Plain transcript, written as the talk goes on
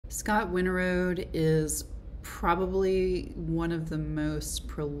Scott Winterrowd is probably one of the most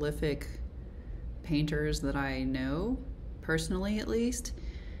prolific painters that I know, personally at least.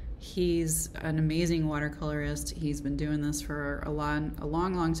 He's an amazing watercolorist. He's been doing this for a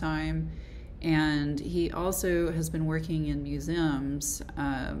long time. And he also has been working in museums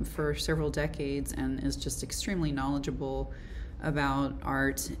for several decades and is just extremely knowledgeable about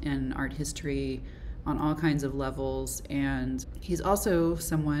art and art history on all kinds of levels. And he's also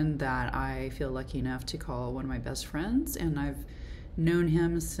someone that I feel lucky enough to call one of my best friends. And I've known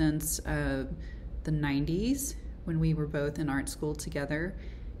him since the 90s when we were both in art school together.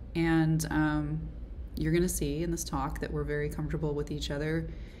 And you're going to see in this talk that we're very comfortable with each other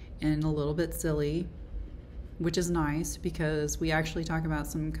and a little bit silly, which is nice because we actually talk about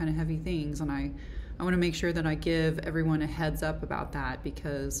some kind of heavy things. And I want to make sure that I give everyone a heads up about that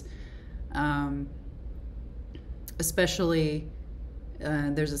because especially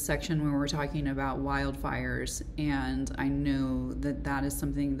there's a section where we're talking about wildfires, and I know that that is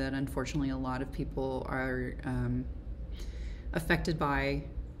something that unfortunately a lot of people are affected by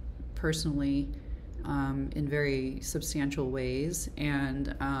personally in very substantial ways.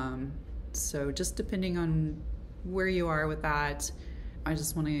 And so just depending on where you are with that, I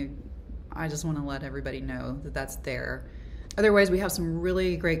just want to let everybody know that that's there. Otherwise, we have some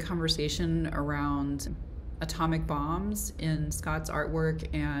really great conversation around atomic bombs in Scott's artwork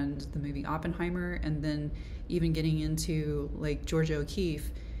and the movie Oppenheimer, and then even getting into like Georgia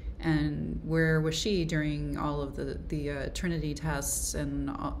O'Keeffe and where was she during all of the Trinity tests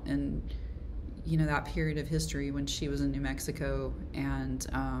and you know, that period of history when she was in New Mexico. And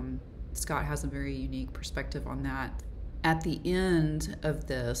Scott has a very unique perspective on that. At the end of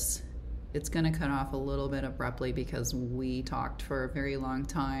this, it's going to cut off a little bit abruptly because we talked for a very long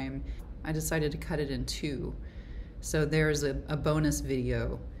time. I decided to cut it in two. So there's a bonus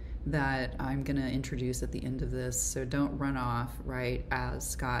video that I'm going to introduce at the end of this. So don't run off right as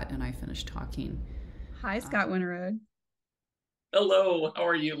Scott and I finish talking. Hi, Scott Winterrowd. Hello, how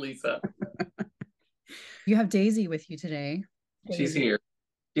are you, Lisa? You have Daisy with you today. She's here.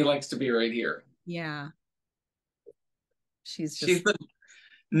 She likes to be right here. Yeah. She's the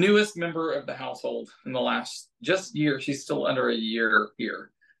newest member of the household in the last just year. She's still under a year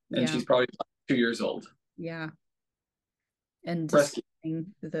here, and she's probably 2 years old. Yeah. And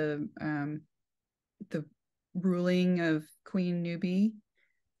the ruling of Queen Newbie,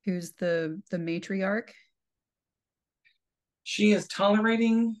 who's the matriarch. She is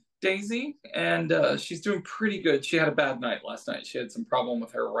tolerating Daisy, and she's doing pretty good. She had a bad night last night. She had some problem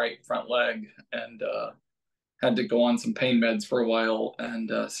with her right front leg and had to go on some pain meds for a while,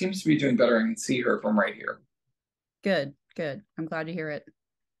 and seems to be doing better. I can see her from right here. Good. I'm glad to hear it.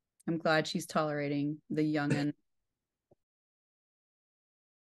 I'm glad she's tolerating the youngin'.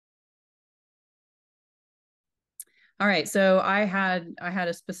 All right, so I had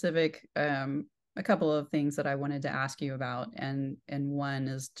a specific a couple of things that I wanted to ask you about, and one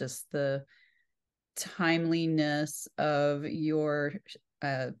is just the timeliness of your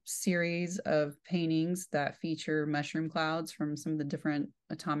series of paintings that feature mushroom clouds from some of the different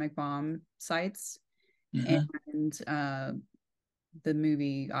atomic bomb sites, and the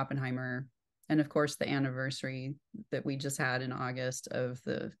movie Oppenheimer, and of course the anniversary that we just had in August of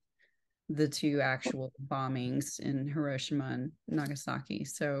the two actual bombings in Hiroshima and Nagasaki.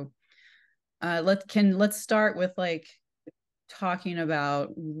 So let's start with like talking about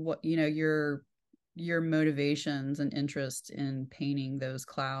what, you know, your motivations and interest in painting those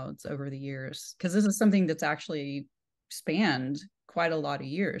clouds over the years, because this is something that's actually spanned quite a lot of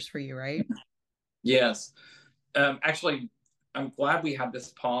years for you, right? Yes. Actually, I'm glad we had this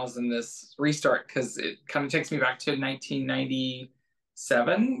pause and this restart because it kind of takes me back to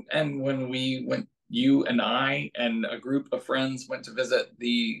 1997, and when we went, you and I and a group of friends went to visit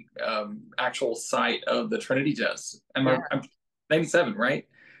the actual site of the Trinity test. I'm 97, right?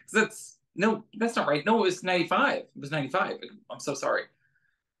 That's no, that's not right. No, it was 95. It was 95. I'm so sorry.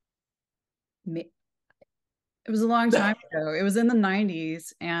 It was a long time ago. It was in the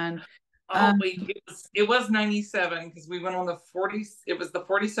 90s, and oh wait, it was 97 because we went on the 40s. It was the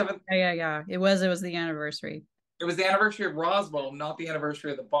 47th. Yeah. It was the anniversary. It was the anniversary of Roswell, not the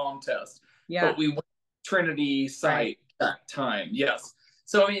anniversary of the bomb test. Yeah. But we went to Trinity site that time. Yes.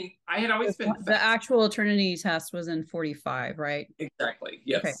 So, I mean, I had always been... The actual Trinity test was in 45, right? Exactly.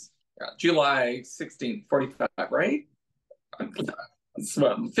 Yes. Okay. July 16th, 45, right? 15th,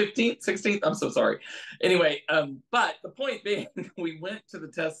 16th. I'm so sorry. Anyway, but the point being, we went to the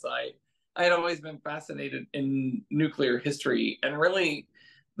test site. I had always been fascinated in nuclear history, and really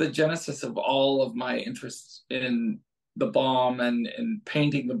the genesis of all of my interest in the bomb and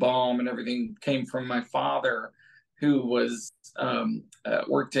painting the bomb and everything came from my father, who was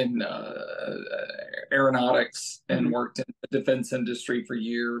worked in aeronautics and worked in the defense industry for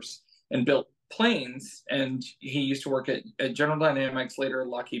years and built planes. And he used to work at General Dynamics, later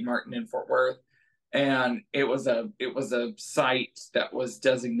Lockheed Martin in Fort Worth. And it was a site that was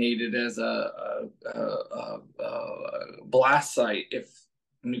designated as a blast site if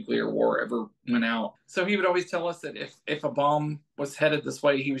nuclear war ever went out. So he would always tell us that if a bomb was headed this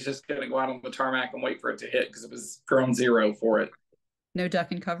way, he was just going to go out on the tarmac and wait for it to hit because it was ground zero for it. No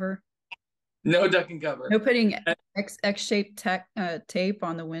duck and cover. No duck and cover. No putting X-shaped tape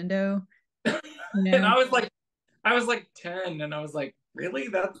on the window. And I was like 10, and I was like, really?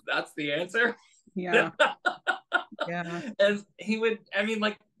 That's the answer? Yeah. Yeah. And he would, I mean,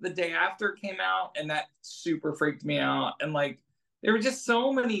 like the day after came out, and that super freaked me out. And like, there were just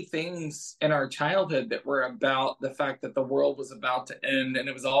so many things in our childhood that were about the fact that the world was about to end and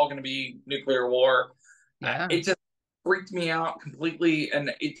it was all going to be nuclear war. Yeah. It just freaked me out completely,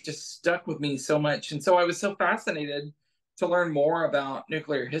 and it just stuck with me so much. And so I was so fascinated to learn more about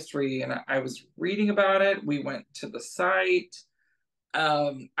nuclear history, and I was reading about it. We went to the site.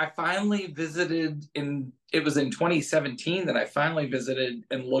 I finally visited it was in 2017 that I finally visited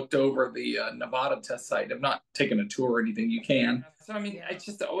and looked over the Nevada test site. I've not taken a tour or anything. You can. So, I mean, I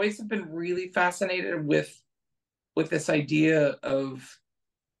just always have been really fascinated with this idea of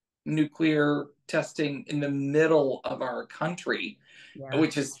nuclear testing in the middle of our country,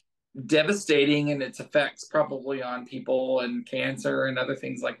 which is devastating in its effects probably on people and cancer and other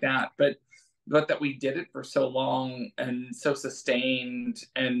things like that. But that we did it for so long and so sustained,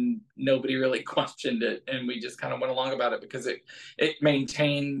 and nobody really questioned it, and we just kind of went along about it because it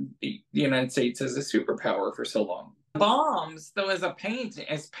maintained the United States as a superpower for so long. Bombs, though, as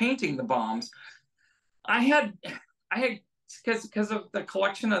painting the bombs, I had because of the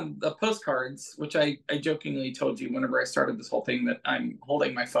collection of the postcards, which I jokingly told you whenever I started this whole thing that I'm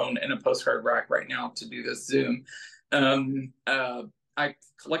holding my phone in a postcard rack right now to do this Zoom. I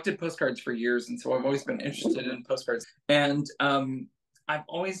collected postcards for years, and so I've always been interested in postcards. And I've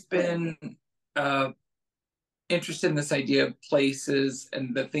always been interested in this idea of places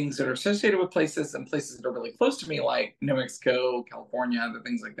and the things that are associated with places and places that are really close to me, like New Mexico, California, other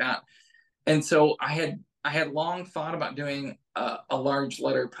things like that. And so I had long thought about doing a large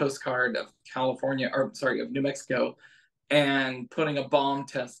letter postcard of of New Mexico, and putting a bomb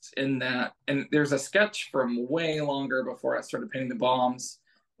test in that. And there's a sketch from way longer before I started painting the bombs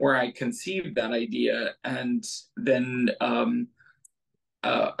where I conceived that idea. And then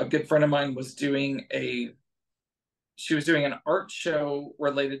a good friend of mine was doing an art show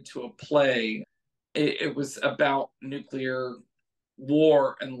related to a play. It was about nuclear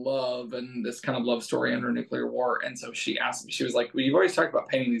war and love and this kind of love story under nuclear war. And so she asked me, she was like, well, you've always talked about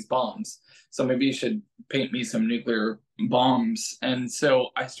painting these bombs, so maybe you should paint me some nuclear bombs. And so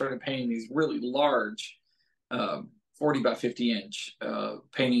I started painting these really large 40 by 50 inch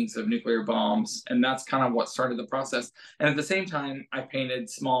paintings of nuclear bombs. And that's kind of what started the process. And at the same time, I painted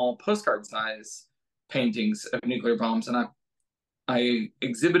small postcard size paintings of nuclear bombs, and I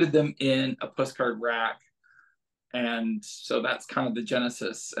exhibited them in a postcard rack. And so that's kind of the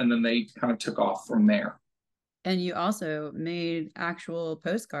genesis. And then they kind of took off from there. And you also made actual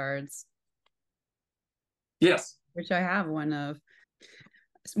postcards. Yes. Which I have one of.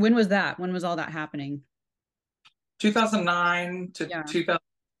 When was that? When was all that happening? 2009 to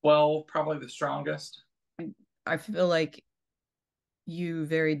 2012, probably the strongest. I feel like you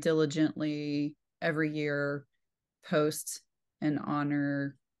very diligently every year post and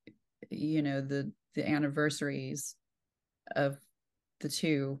honor, the anniversaries of the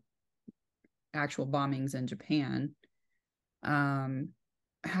two actual bombings in Japan.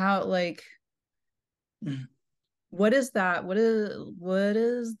 How, like, what is that? What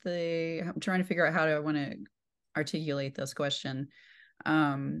is I'm trying to figure out how I want to articulate this question.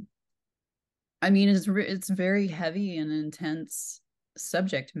 I mean, it's very heavy and intense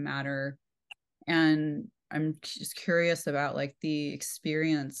subject matter, and I'm just curious about like the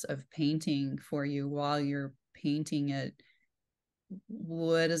experience of painting for you while you're painting it.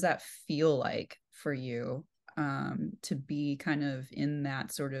 What does that feel like for you, to be kind of in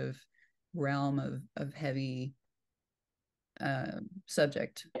that sort of realm of heavy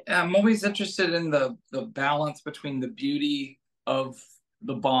subject? I'm always interested in the balance between the beauty of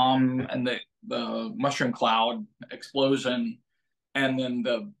the bomb and the mushroom cloud explosion, and then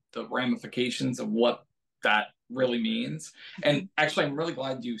the ramifications of what that really means. And actually, I'm really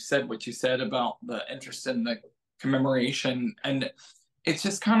glad you said what you said about the interest in the commemoration. And it's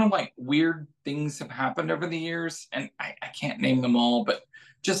just kind of like weird things have happened over the years, and I can't name them all, but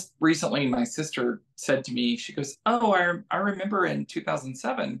just recently my sister said to me, she goes, "Oh, I remember in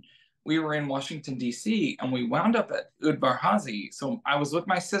 2007 we were in Washington D.C. and we wound up at Udvar-Hazy." So I was with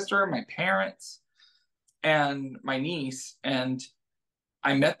my sister, my parents, and my niece, and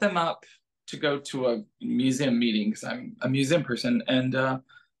I met them up to go to a museum meeting because I'm a museum person, and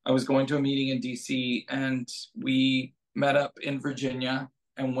I was going to a meeting in DC, and we met up in Virginia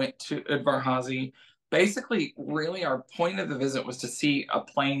and went to Udvar-Hazy. Basically, really, our point of the visit was to see a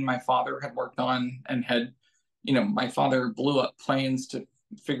plane my father had worked on and had, my father blew up planes to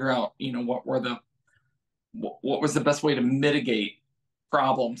figure out, what was the best way to mitigate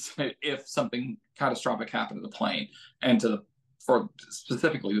problems if something catastrophic happened to the plane and for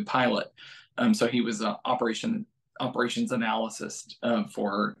specifically the pilot. So he was an operations analyst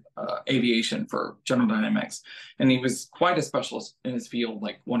for aviation for General Dynamics, and he was quite a specialist in his field,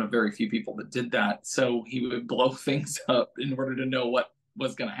 like one of very few people that did that. So he would blow things up in order to know what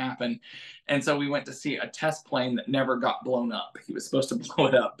was going to happen. And so we went to see a test plane that never got blown up. He was supposed to blow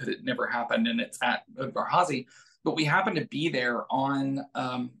it up, but it never happened, and it's at Udvar-Hazy. But we happened to be there on,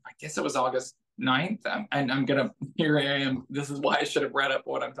 I guess it was August 9th. And I'm going to, here I am. This is why I should have read up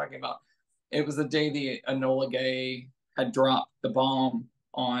what I'm talking about. It was the day the Enola Gay had dropped the bomb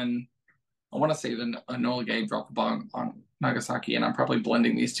on, I want to say the Enola Gay dropped the bomb on Nagasaki, and I'm probably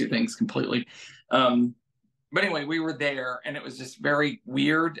blending these two things completely. But anyway, we were there, and it was just very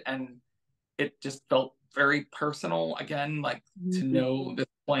weird, and it just felt very personal again, like to know this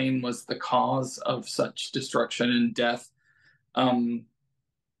plane was the cause of such destruction and death. And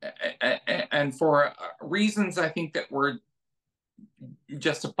for reasons I think that were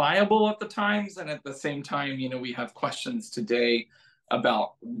justifiable at the times, and at the same time, we have questions today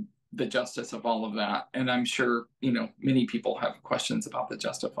about the justice of all of that, and I'm sure many people have questions about the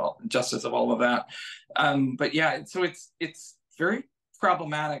justice of all of that. But yeah, so it's very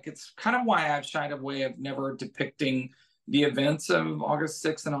problematic. It's kind of why I've shied away of never depicting the events of August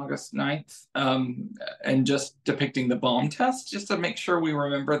 6th and August 9th, and just depicting the bomb test, just to make sure we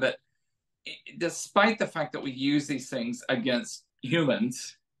remember that despite the fact that we use these things against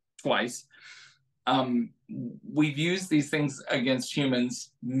humans twice, we've used these things against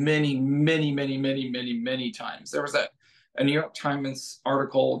humans many, many, many, many, many, many times. There was a New York Times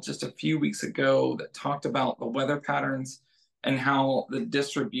article just a few weeks ago that talked about the weather patterns and how the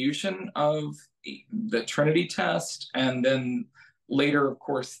distribution of the Trinity test, and then later, of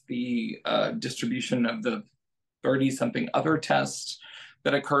course, the distribution of the 30-something other tests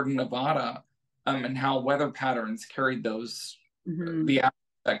that occurred in Nevada, and how weather patterns carried those the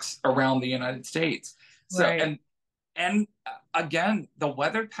aspects around the United States. So right. and again, the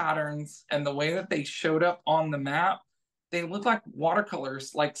weather patterns and the way that they showed up on the map, they look like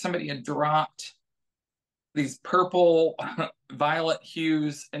watercolors, like somebody had dropped these purple, violet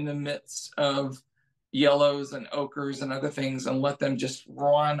hues in the midst of yellows and ochres and other things and let them just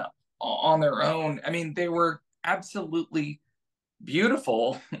run on their own. I mean, they were absolutely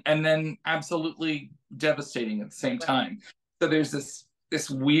beautiful and then absolutely devastating at the same time. So there's this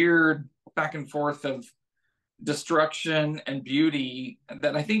weird back and forth of destruction and beauty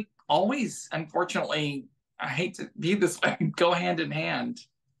that I think always, unfortunately, I hate to be this way, go hand in hand.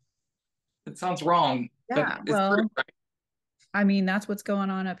 It sounds wrong, yeah, but it's true, right? I mean, that's what's going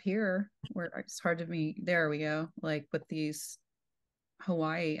on up here where it's hard to me. There we go. Like with these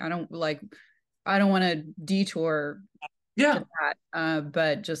Hawaii, I don't want to detour to that,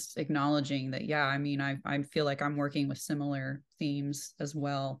 but just acknowledging that, yeah, I mean, I feel like I'm working with similar themes as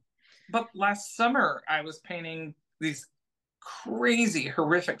well. But last summer, I was painting these crazy,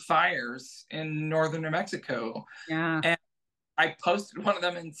 horrific fires in northern New Mexico. Yeah. And I posted one of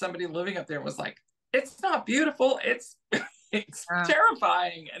them, and somebody living up there was like, "It's not beautiful. It's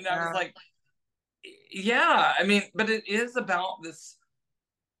terrifying." And I was like, yeah, I mean, but it is about this.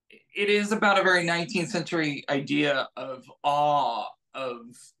 It is about a very 19th century idea of awe of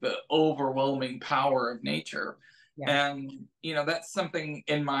the overwhelming power of nature. Yeah. And, that's something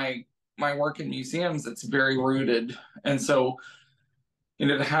in my work in museums that's very rooted. And so,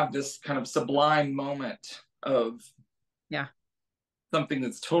 to have this kind of sublime moment of something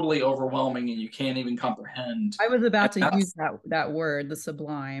that's totally overwhelming and you can't even comprehend. I was about to use that word, the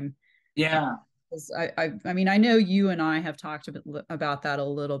sublime. Yeah. I mean, I know you and I have talked about that a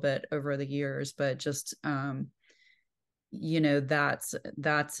little bit over the years, but just, that's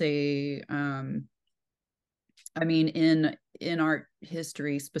a, I mean, in art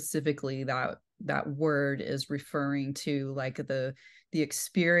history specifically, that word is referring to like the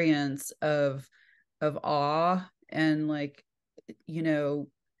experience of awe, and like you know,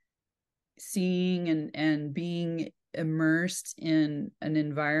 seeing and being immersed in an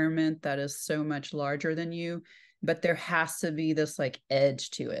environment that is so much larger than you, but there has to be this like edge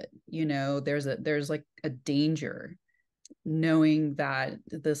to it. You know, there's like a danger knowing that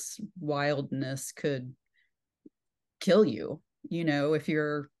this wildness could kill you, you know, if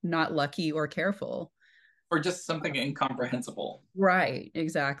you're not lucky or careful. Or just something incomprehensible. Right,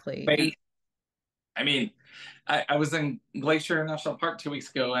 exactly. Faith. I mean, I was in Glacier National Park 2 weeks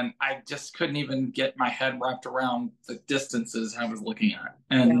ago, and I just couldn't even get my head wrapped around the distances I was looking at,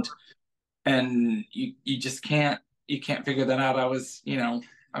 Yeah. and you just can't figure that out. I was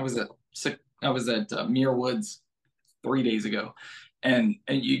at Muir Woods 3 days ago, and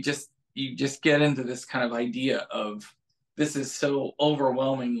you just get into this kind of idea of this is so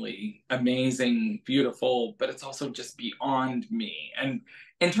overwhelmingly amazing, beautiful, but it's also just beyond me. And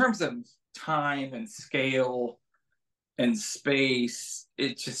in terms of time and scale and space,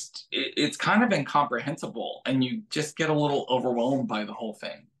 it's kind of incomprehensible, and you just get a little overwhelmed by the whole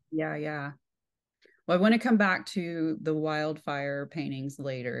thing. Yeah, yeah. Well, I want to come back to the wildfire paintings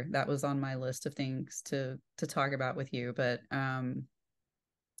later. That was on my list of things to talk about with you. But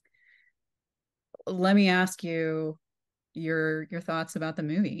let me ask you your thoughts about the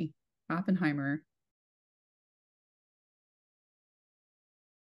movie Oppenheimer.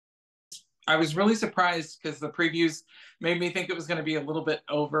 I was really surprised because the previews made me think it was going to be a little bit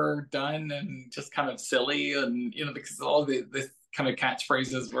overdone and just kind of silly, and because all the kind of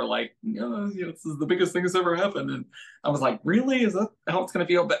catchphrases were like, this is the biggest thing that's ever happened, and I was like, really, is that how it's going to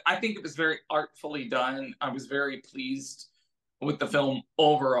feel? But I think it was very artfully done. I was very pleased with the film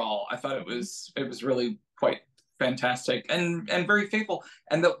overall. I thought it was really quite fantastic and very faithful.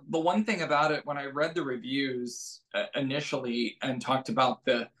 And the one thing about it, when I read the reviews initially and talked about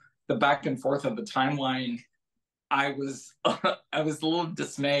the back and forth of the timeline, I was I was a little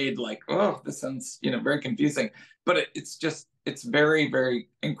dismayed, like, oh, this sounds very confusing. But it's very, very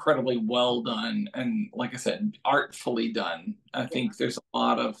incredibly well done, and like I said, artfully done. I think there's a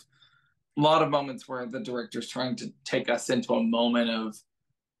lot of moments where the director's trying to take us into a moment of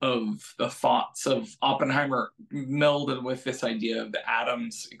the thoughts of Oppenheimer melded with this idea of the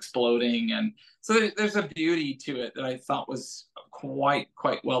atoms exploding, and so there's a beauty to it that I thought was quite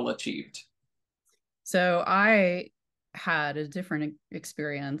well achieved. So I had a different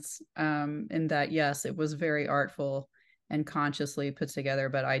experience in that, yes, it was very artful and consciously put together,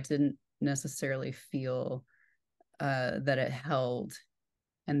 but I didn't necessarily feel that it held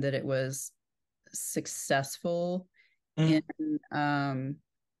and that it was successful Mm. um,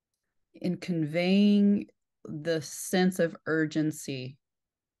 in conveying the sense of urgency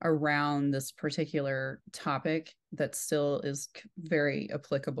around this particular topic that still is very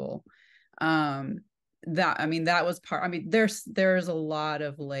applicable. That was part. I mean, there's a lot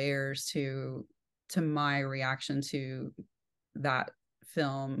of layers to my reaction to that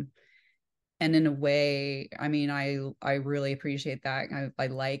film, and in a way, I mean, I really appreciate that. I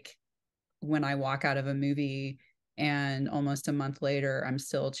like when I walk out of a movie and almost a month later I'm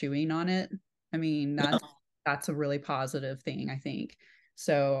still chewing on it. I mean, that's a really positive thing, I think.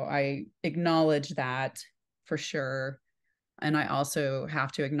 So I acknowledge that for sure. And I also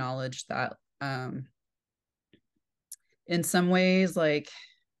have to acknowledge that in some ways, like,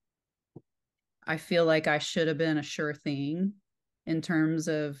 I feel like I should have been a sure thing in terms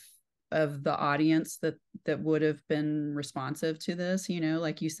of the audience that would have been responsive to this.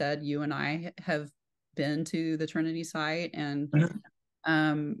 Like you said, you and I have been to the Trinity site, and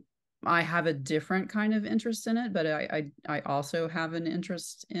um, I have a different kind of interest in it, but I also have an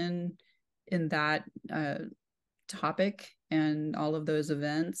interest in that topic and all of those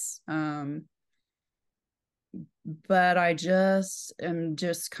events. But I just am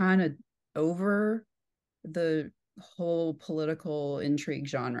just kind of over the whole political intrigue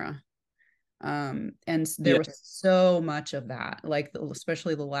genre. And there Yeah. was so much of that, like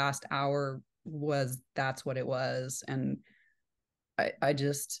especially the last hour that's what it was. And I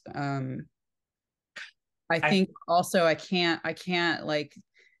just I I think also I can't like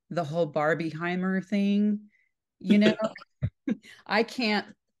the whole Barbieheimer thing, you know, I can't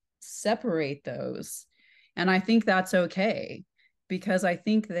separate those. And I think that's okay, because I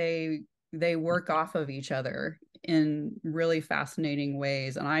think they work off of each other in really fascinating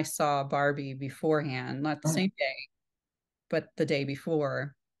ways. And I saw Barbie beforehand, not the same day, but the day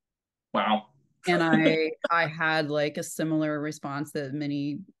before. Wow. And I had like a similar response that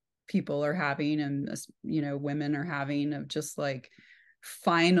many people are having, and women are having, of just like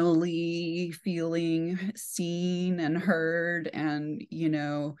finally feeling seen and heard, and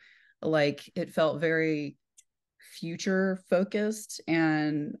like it felt very future focused,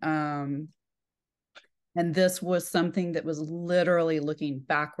 and this was something that was literally looking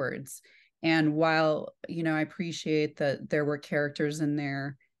backwards. And while, you know, I appreciate that there were characters in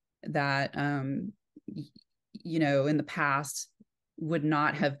there that, you know, in the past would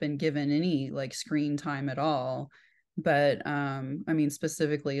not have been given any like screen time at all. But I mean,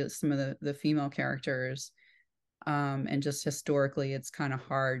 specifically some of the female characters, and just historically, it's kind of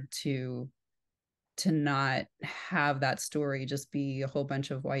hard to not have that story just be a whole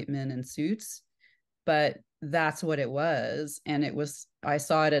bunch of white men in suits. But that's what it was. And it was, I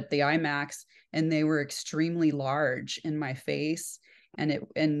saw it at the IMAX, and they were extremely large in my face.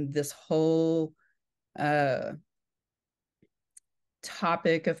 And this whole uh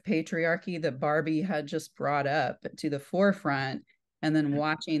topic of patriarchy that Barbie had just brought up to the forefront, and then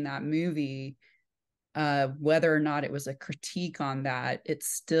watching that movie, whether or not it was a critique on that, it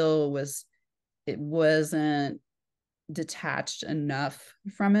still was, it wasn't detached enough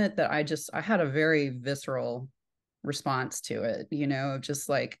from it that I had a very visceral response to it, you know, just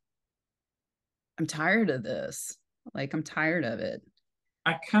like, I'm tired of this. Like, I'm tired of it.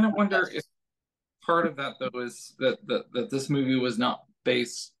 I kind of wonder if part of that though is that this movie was not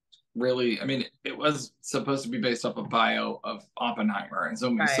based really. I mean, it was supposed to be based off a bio of Oppenheimer, and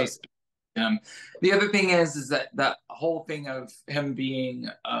so Right. the other thing is that that whole thing of him being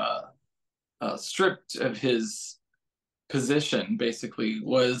stripped of his position basically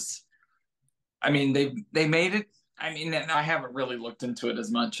was, I mean, they made it. I mean, and I haven't really looked into it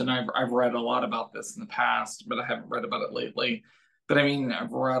as much, and I've read a lot about this in the past, but I haven't read about it lately. But I mean,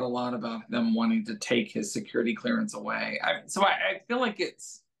 I've read a lot about them wanting to take his security clearance away. I feel like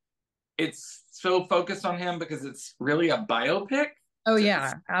it's so focused on him because it's really a biopic. Oh To,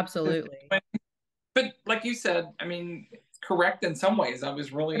 yeah, absolutely. but like you said, I mean, correct in some ways. I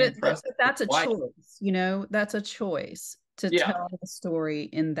was really impressed But with that's a why. choice, you know, that's a choice to Yeah, tell the story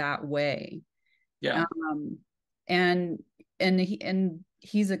in that way. yeah, Um, and and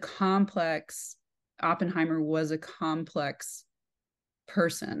he's a complex, Oppenheimer was a complex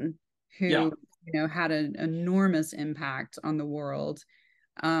person yeah. who, you know, had an enormous impact on the world.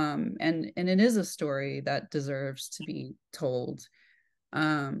 And it is a story that deserves to be told.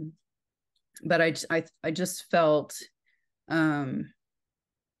 Um, but I just felt, um,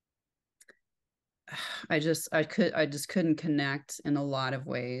 I just couldn't connect in a lot of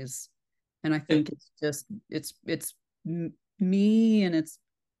ways. And I It, think it's just, it's me, and it's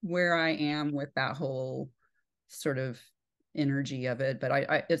where I am with that whole sort of energy of it.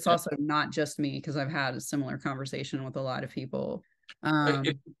 But it's it, also not just me, because I've had a similar conversation with a lot of people.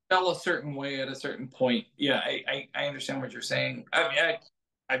 it felt a certain way at a certain point. Yeah, I understand what you're saying. I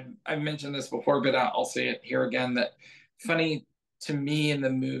mean, I've mentioned this before, but I'll say it here again. That funny to me in the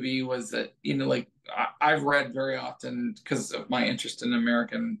movie was that, you know, like I've read very often because of my interest in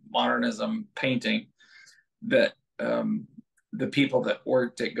American modernism painting, that the people that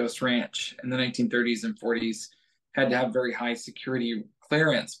worked at Ghost Ranch in the 1930s and 40s had to have very high security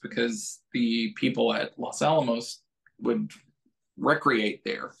clearance because the people at Los Alamos would recreate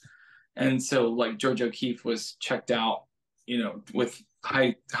there. And so like George O'Keeffe was checked out, you know, with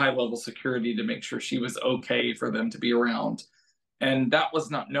high level security to make sure she was okay for them to be around. And that was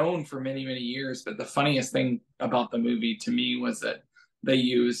not known for many years. But the funniest thing about the movie to me was that they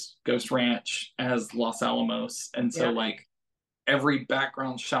used Ghost Ranch as Los Alamos. And so Yeah. like every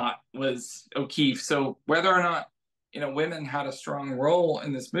background shot was O'Keeffe. So whether or not, you know, women had a strong role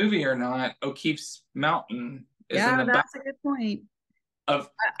in this movie or not, O'Keeffe's mountain is in Yeah, the back that's a good point. of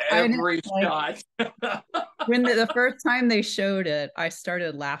I know, every like, shot. when the first time they showed it, I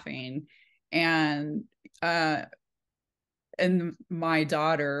started laughing, and uh and my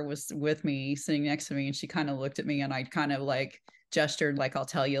daughter was with me, sitting next to me, and she kind of looked at me, and I kind of like gestured like, I'll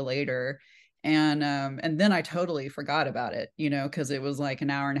tell you later. And then I totally forgot about it, you know, because it was like an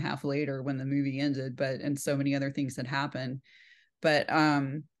hour and a half later when the movie ended, but and so many other things had happened. But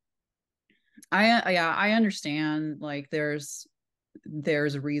I understand, like, there's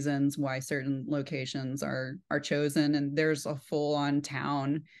reasons why certain locations are chosen, and there's a full on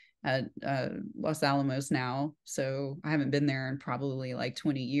town at Los Alamos now. So I haven't been there in probably like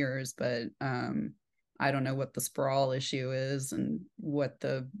 20 years, but I don't know what the sprawl issue is, and what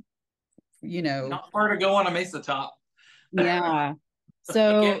the, you know, Not far to go on a mesa top. yeah. You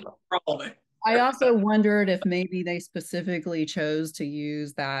can't So crawl there. I also wondered if maybe they specifically chose to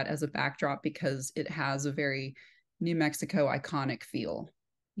use that as a backdrop because it has a very New Mexico iconic feel,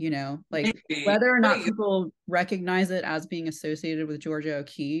 you know, like Maybe. whether or not Funny, people recognize it as being associated with Georgia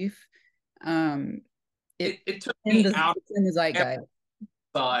O'Keeffe, um, it took in me out. it's in the zeitgeist.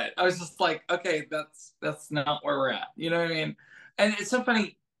 saw it, I was just like, okay, that's not where we're at. You know what I mean? And it's so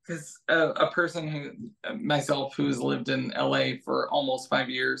funny because a person who myself who has lived in LA for almost 5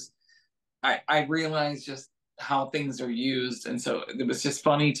 years, I realized just how things are used, and so it was just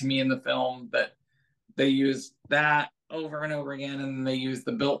funny to me in the film that they used that over and over again, and they used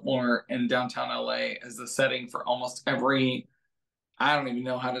the Biltmore in downtown LA as the setting for almost every. I don't even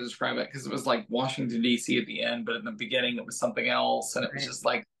know how to describe it because it was like Washington D.C. at the end, but in the beginning it was something else, and it was Right. just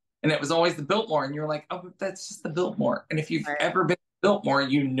like, and it was always the Biltmore, and you're like, oh, but that's just the Biltmore. And if you've Right. ever been to Biltmore,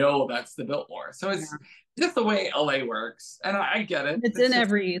 you know that's the Biltmore. So Yeah. it's just the way LA works, and I get it. It's It's in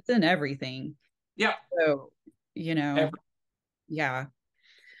just it's in everything. yeah, So, you know, every, yeah.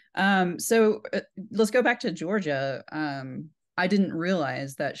 So let's go back to Georgia. I didn't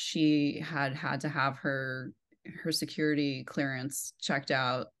realize that she had to have her security clearance checked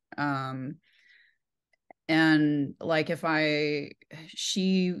out. And like if I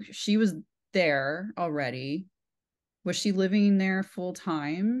she was there already. Was she living there full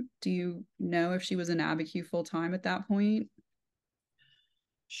time? Do you know if she was in Abiquiu full time at that point?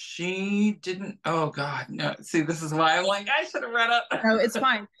 she didn't. Oh God, no. See, this is why I'm like, I should have read No, it's it.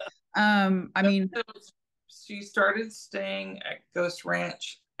 fine. I mean, She started staying at Ghost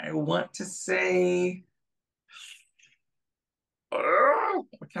Ranch. I want to say, I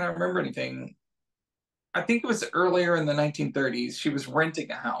can't remember anything. I think it was earlier in the 1930s. She was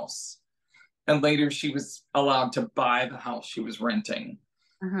renting a house, and later she was allowed to buy the house she was renting.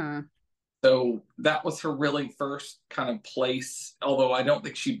 uh-huh. So that was her really first kind of place, although I don't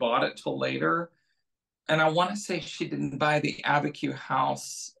think she bought it till later. And I want to say she didn't buy the Abiquiu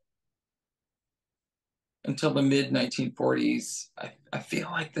house until the mid 1940s. I feel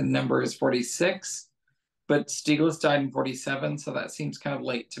like the number is 46, but Stieglitz died in 47, so that seems kind of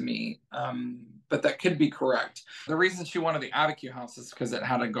late to me. But that could be correct. The reason she wanted the Abiquiu house is because it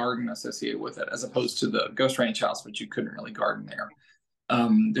had a garden associated with it, as opposed to the Ghost Ranch house, which you couldn't really garden there.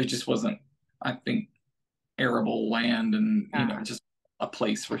 There just wasn't, I think, arable land, and Yeah. just a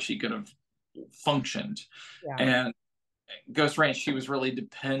place where she could have functioned. Yeah. And Ghost Ranch, she was really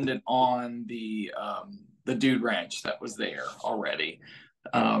dependent on the dude ranch that was there already.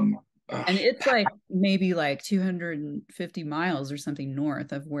 Um, And it's like maybe like 250 miles or something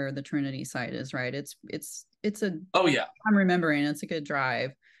north of where the Trinity site is, right? It's a oh yeah, I'm remembering it's a good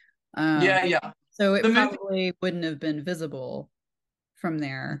drive. Um, yeah. so The it movie, probably wouldn't have been visible from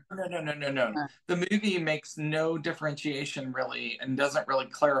there. no. Uh, The movie makes no differentiation really, and doesn't really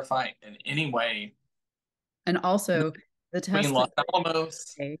clarify in any way and also the between test Los took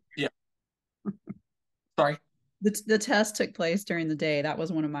Alamos. place. Yeah, sorry. The test took place during the day. That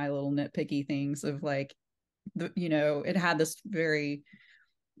was one of my little nitpicky things of like it had this very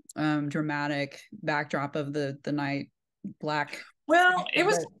dramatic backdrop of the night black. Well, it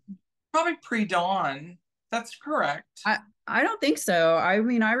was But probably pre-dawn. That's correct. I don't think so. I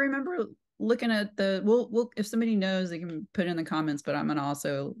mean, I remember looking at we'll if somebody knows they can put in the comments, but I'm gonna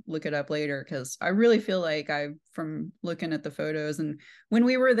also look it up later because I really feel like I from looking at the photos and when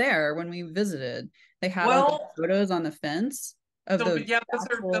we were there, when we visited, they had all the Well, photos on the fence of so the but yeah, those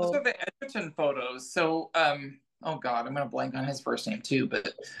are actual. the Edgerton photos. So oh God, I'm gonna blank on his first name too,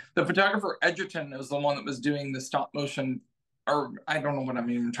 but the photographer Edgerton was the one that was doing the stop motion, or I don't know what I'm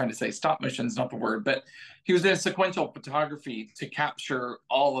even trying to say. Stop motion is not the word, but he was doing sequential photography to capture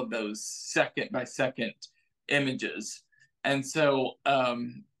all of those second by second images. And so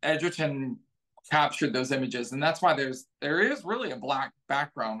Edgerton captured those images, and that's why there is really a black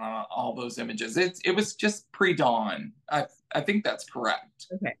background on all those images. It was just pre-dawn. I think that's correct.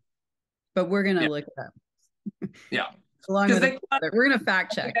 Okay, but we're gonna Yeah, look it up yeah, along because with we're gonna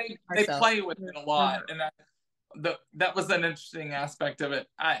fact check they ourselves. play with it a lot, and that was an interesting aspect of it.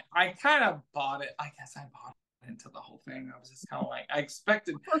 I kind of bought it. I guess I bought into the whole thing. I was just kind of like I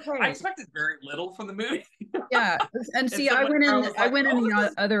Okay. expected very little from the movie. Yeah, and And see, so I when went I in. was I like, went in oh, the this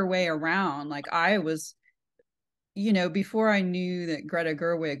is other way around. Like I was, before I knew that Greta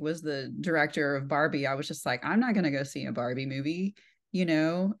Gerwig was the director of Barbie, I was just like, I'm not going to go see a Barbie movie,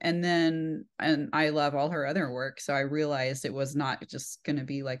 and I love all her other work, so I realized it was not just going to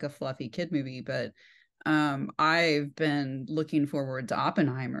be like a fluffy kid movie, but I've been looking forward to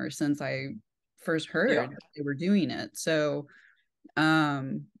Oppenheimer since I first yeah. heard they were doing it. So,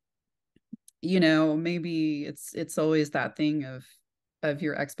 um, maybe it's always that thing of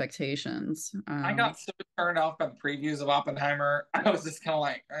your expectations. I got so turned off by the previews of Oppenheimer. I was just kind of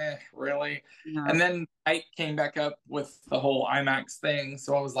like, really? Yeah. And then I came back up with the whole IMAX thing.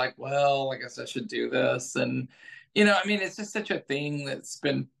 So I was like, well, I guess I should do this. And, I mean, it's just such a thing that's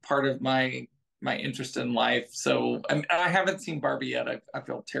been part of my my interest in life. So I haven't seen Barbie yet. I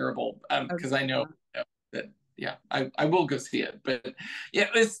feel terrible because I know that yeah, I will go see it. But yeah,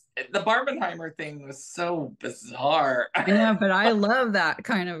 it was the Barbenheimer thing was so bizarre. I know, but I love that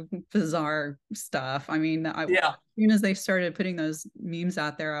kind of bizarre stuff. I mean, as Yeah. soon as they started putting those memes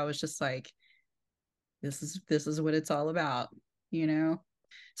out there, I was just like, this is what it's all about, you know?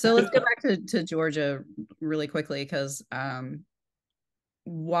 So let's get back to Georgia really quickly because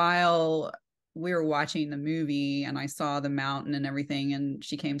while we were watching the movie and I saw the mountain and everything, and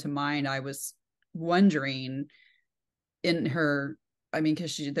she came to mind, I was wondering in her, I mean,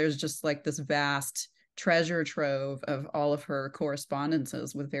 because there's just like this vast treasure trove of all of her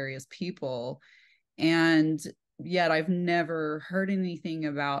correspondences with various people. And yet I've never heard anything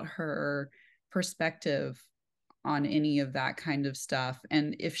about her perspective on any of that kind of stuff.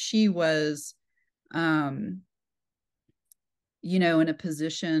 And if she was, um, in a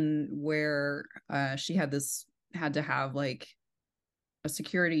position where she had to have like a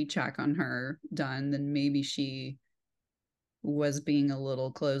security check on her done, then maybe she was being a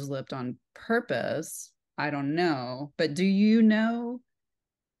little close-lipped on purpose. I don't know. But do you know,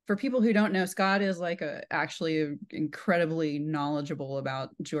 for people who don't know, Scott is like actually incredibly knowledgeable about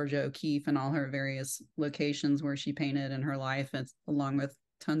Georgia O'Keeffe and all her various locations where she painted in her life, along with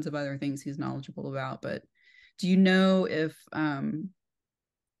tons of other things he's knowledgeable about. But do you know if there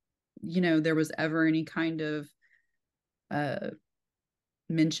was ever any kind of uh,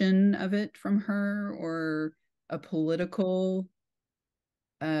 mention of it from her, or a political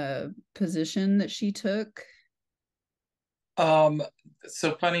position that she took? Um,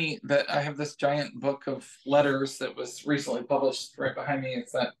 so funny that I have this giant book of letters that was recently published right behind me.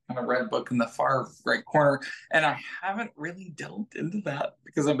 It's that kind of red book in the far right corner. And I haven't really delved into that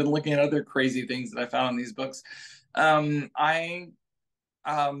because I've been looking at other crazy things that I found in these books. I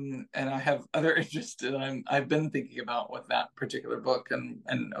and I have other interests that I've been thinking about with that particular book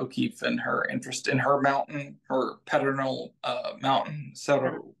and O'Keeffe and her interest in her mountain, her paternal mountain,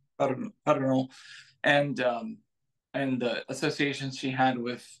 paternal, and the associations she had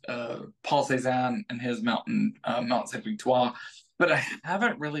with Paul Cézanne and his mountain, Mount Saint Victoire. But I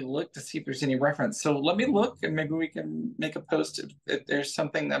haven't really looked to see if there's any reference. So let me look, and maybe we can make a post if there's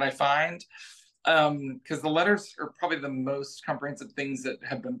something that I find. Because the letters are probably the most comprehensive things that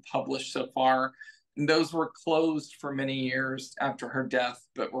have been published so far. And those were closed for many years after her death,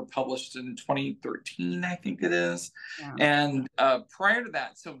 but were published in 2013, I think it is. Yeah. And prior to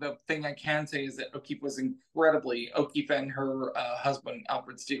that, so the thing I can say is that O'Keeffe and her husband,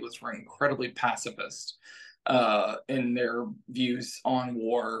 Alfred Stieglitz, were incredibly pacifist in their views on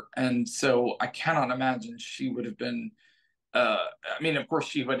war. And so I cannot imagine she would have been I mean, of course,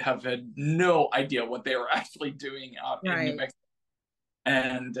 she would have had no idea what they were actually doing out in New Right. Mexico.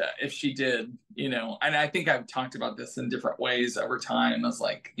 And if she did, and I think I've talked about this in different ways over time. As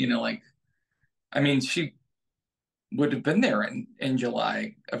like, I mean, she would have been there in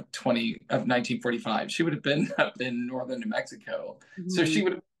July of 1945. She would have been up in northern New Mexico. So Mm-hmm. she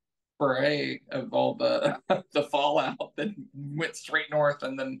would have been of all the the fallout that went straight north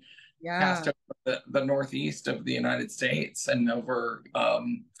and then Yeah. cast over the northeast of the United States and over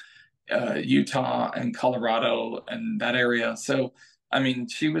Utah and Colorado and that area. So, I mean,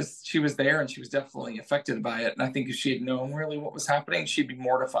 she was there and she was definitely affected by it. And I think if she had known really what was happening, she'd be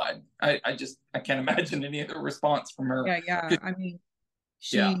mortified. I can't imagine any other response from her. Yeah, yeah. I mean,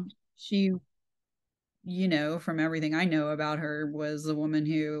 Yeah, she, from everything I know about her, was a woman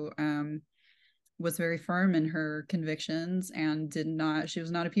who was very firm in her convictions and she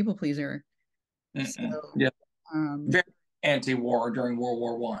was not a people pleaser. So, yeah, um, very anti-war during World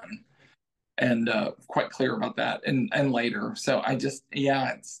War One. And quite clear about that and later. So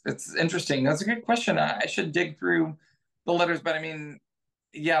yeah, it's interesting. That's a good question. I should dig through the letters, but I mean,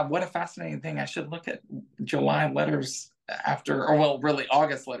 yeah, what a fascinating thing. I should look at July letters after, or well, really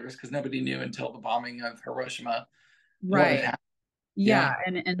August letters, because nobody knew until the bombing of Hiroshima what had right. happened. Yeah.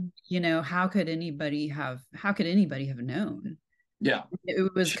 Yeah, And, how could anybody have known? yeah,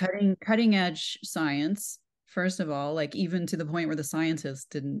 It was cutting edge science, first of all, like even to the point where the scientists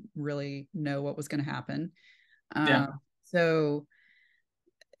didn't really know what was going to happen. yeah, So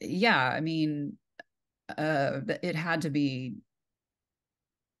yeah, I mean, it had to be,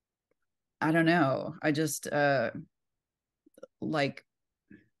 I don't know. I just like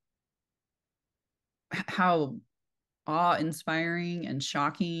how awe-inspiring and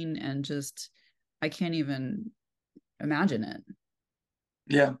shocking, and just I can't even imagine it.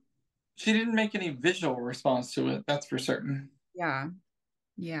 yeah. She didn't make any visual response to it, that's for certain. Yeah.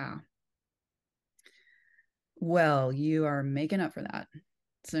 Yeah. Well, you are making up for that.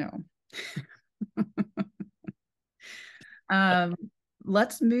 So Um,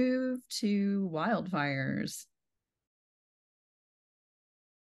 let's move to wildfires.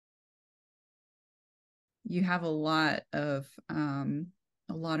 You have a lot of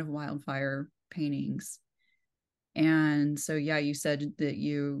wildfire paintings. And so yeah, you said that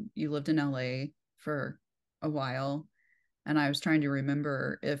you lived in LA for a while. And I was trying to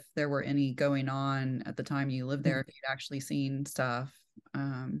remember if there were any going on at the time you lived there, if you'd actually seen stuff.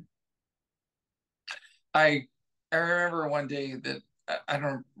 Um, I remember one day that I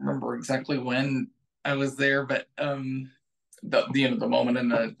don't remember exactly when I was there, but the end of the moment,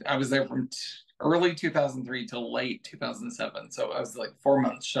 and I was there from early 2003 till late 2007, so I was like 4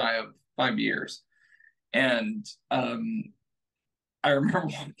 months shy of 5 years. And I remember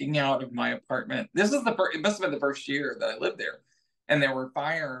walking out of my apartment. This is the first, it must have been the first year that I lived there. And there were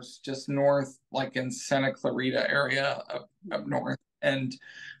fires just north, like in Santa Clarita area up north. And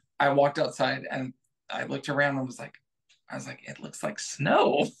I walked outside and I looked around and I was like, it looks like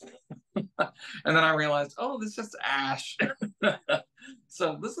snow. And then I realized, oh, this is just ash.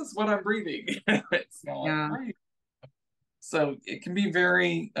 So this is what I'm breathing. It's not yeah, right. So it can be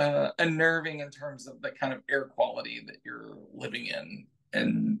very unnerving in terms of the kind of air quality that you're living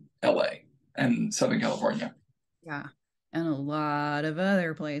in LA and Southern California. yeah. And a lot of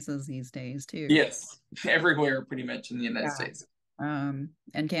other places these days too. Yes, everywhere pretty much in the United Yeah. States. And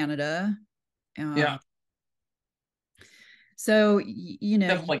Canada. Yeah, Um, so you know,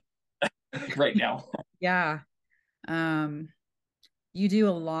 definitely right now. yeah. Um, you do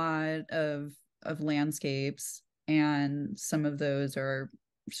a lot of landscapes, and some of those are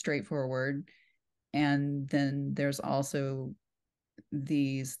straightforward. And then there's also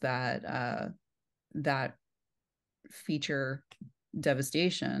these that feature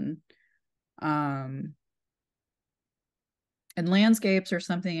devastation. Um, and landscapes are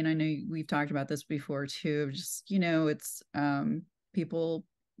something, and I know we've talked about this before too. Just it's people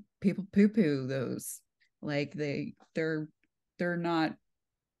people poo poo those, like they're not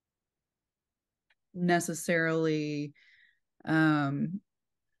necessarily um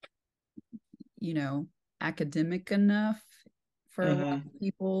you know academic enough for a lot Hmm. of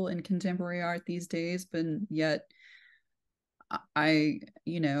people in contemporary art these days, but yet I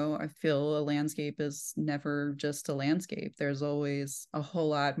feel a landscape is never just a landscape. There's always a whole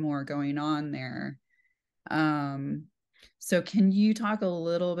lot more going on there. Um, so can you talk a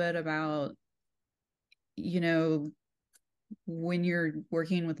little bit about, you know, when you're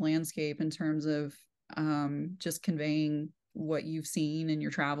working with landscape in terms of just conveying what you've seen in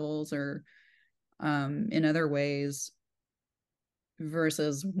your travels or in other ways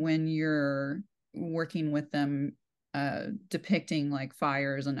versus when you're working with them depicting like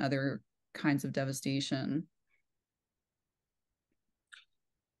fires and other kinds of devastation.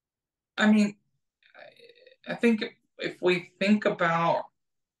 I mean, I think if we think about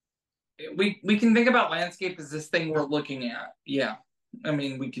we can think about landscape as this thing we're looking at. Yeah. I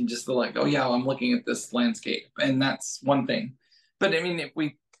mean, we can just be like, oh yeah, I'm looking at this landscape, and that's one thing. But I mean, if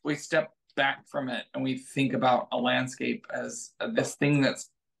we step back from it and we think about a landscape as this thing that's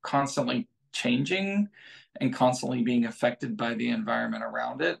constantly changing and constantly being affected by the environment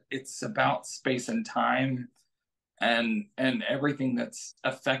around it, it's about space and time and everything that's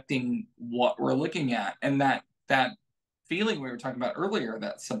affecting what we're looking at. And that feeling we were talking about earlier,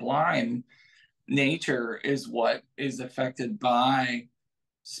 that sublime nature, is what is affected by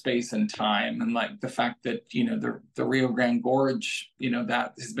space and time. And like the fact that the Rio Grande Gorge,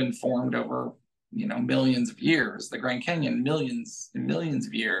 that has been formed over millions of years, the Grand Canyon millions and millions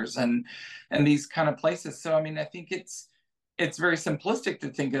of years, and these kind of places. So I mean, I think it's very simplistic to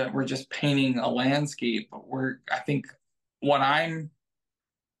think that we're just painting a landscape. But I think what I'm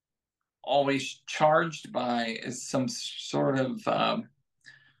always charged by is some sort of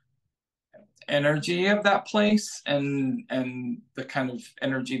energy of that place, and the kind of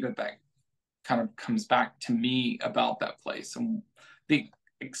energy that kind of comes back to me about that place, and the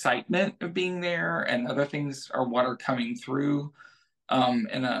excitement of being there and other things are what are coming through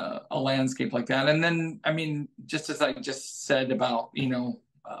in a landscape like that. And then, I mean, just as I just said about,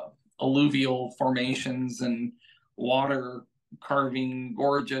 alluvial formations and water carving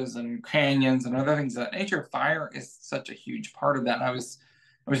gorges and canyons and other things of that nature, fire is such a huge part of that. I was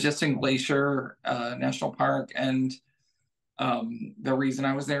just in Glacier National Park, and the reason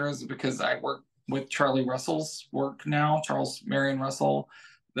I was there is because I work with Charlie Russell's work now, Charles Marion Russell,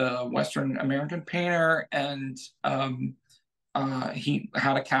 the Western American painter, and he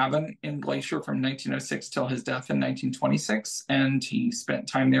had a cabin in Glacier from 1906 till his death in 1926, and he spent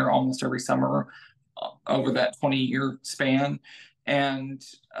time there almost every summer over that 20-year span. And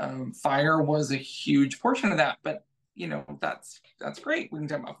fire was a huge portion of that. But that's great. We can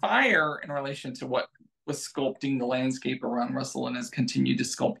talk about fire in relation to what was sculpting the landscape around Russell and has continued to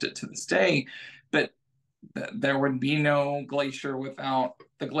sculpt it to this day. But there would be no glacier without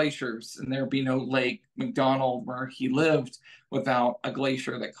the glaciers, and there'd be no Lake McDonald where he lived without a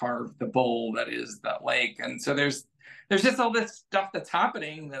glacier that carved the bowl that is that lake. And so there's just all this stuff that's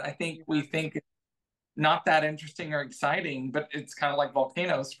happening that I think we think is not that interesting or exciting, but it's kind of like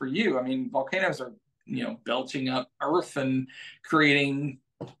volcanoes for you. I mean, volcanoes are, belching up earth and creating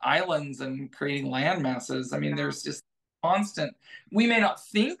islands and creating land masses. I mean, there's just constant, we may not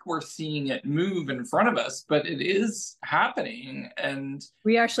think we're seeing it move in front of us, but it is happening. And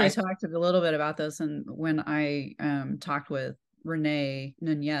we actually talked a little bit about this, and when I talked with Renee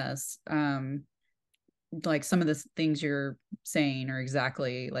Nunez, like some of the things you're saying are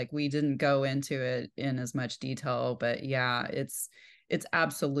exactly like, we didn't go into it in as much detail, but yeah, it's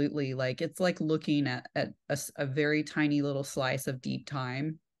absolutely like, it's like looking at a very tiny little slice of deep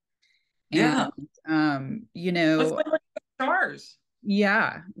time. yeah, And it's like stars.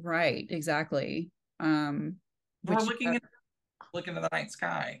 yeah, right, exactly. We're Which looking at the night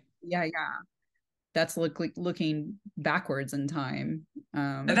sky. yeah, that's looking backwards in time.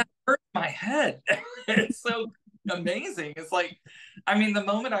 And that hurts my head. It's so amazing. It's like, I mean, the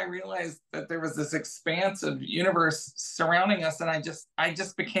moment I realized that there was this expanse of universe surrounding us, and I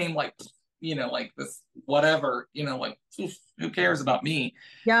just became like, like this whatever, like who cares about me?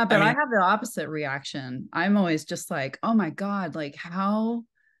 Yeah, but I I mean, have the opposite reaction. I'm always just like, oh my God, like how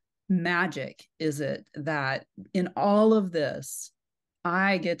magic is it that in all of this,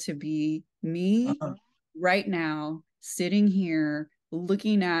 I get to be me right now, sitting here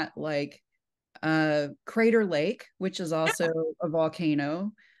looking at like Crater Lake, which is also a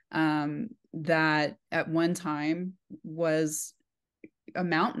volcano, that at one time was a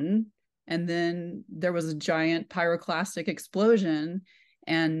mountain, and then there was a giant pyroclastic explosion,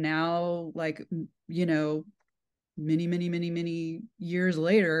 and now, like, many years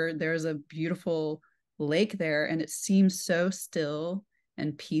later, there's a beautiful lake there, and it seems so still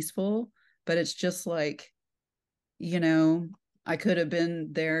and peaceful, but it's just like, you know I could have been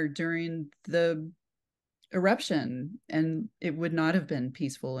there during the eruption, and it would not have been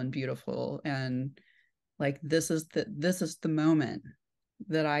peaceful and beautiful. And like, this is the moment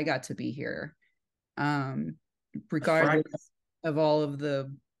that I got to be here, um regardless of all of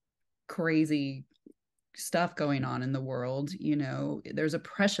the crazy stuff going on in the world. There's a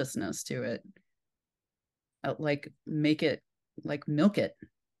preciousness to it. Like, make it, like, milk it,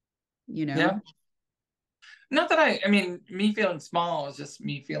 you know yeah. Not that I mean, me feeling small is just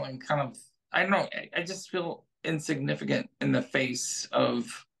me feeling kind of, I don't know, I just feel insignificant in the face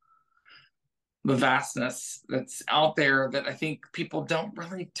of the vastness that's out there that I think people don't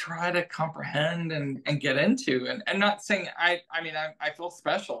really try to comprehend and get into. And not saying I mean, I feel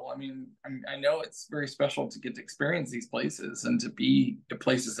special. I mean, I know it's very special to get to experience these places and to be the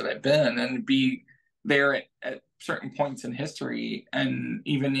places that I've been and be there at certain points in history. And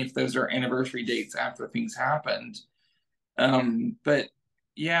even if those are anniversary dates after things happened. But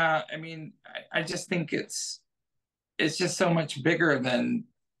yeah, I mean, I just think it's just so much bigger than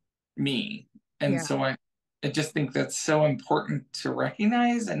me. And yeah, so I just think that's so important to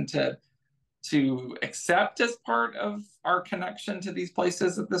recognize and to accept as part of our connection to these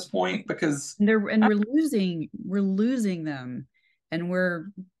places at this point, because we're losing them, and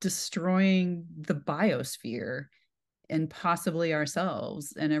we're destroying the biosphere and possibly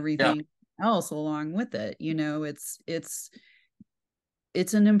ourselves and yeah, everything else along with it.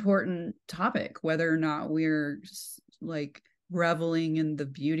 It's an important topic, whether or not we're like reveling in the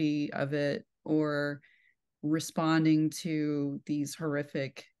beauty of it, or responding to these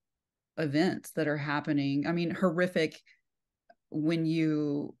horrific events that are happening. I mean, horrific when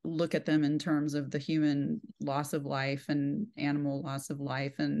you look at them in terms of the human loss of life and animal loss of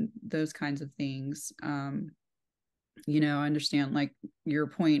life and those kinds of things. I understand, like, your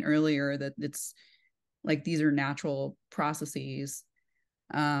point earlier, that it's like these are natural processes,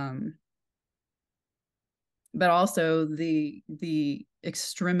 um, but also the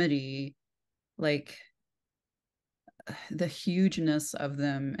extremity, like the hugeness of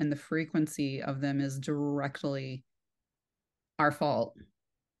them and the frequency of them is directly our fault.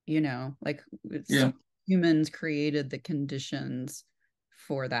 Like, it's yeah. humans created the conditions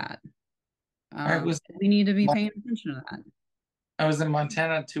for that. I was We need to be paying attention to that. I was in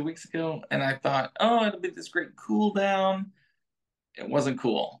Montana 2 weeks ago, and I thought, oh, it'll be this great cool down. It wasn't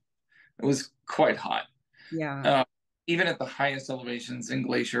cool. It was quite hot. Yeah. Uh, Even at the highest elevations in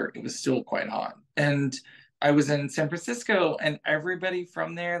Glacier, it was still quite hot. And I was in San Francisco, and everybody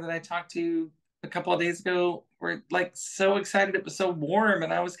from there that I talked to a couple of days ago were like so excited it was so warm,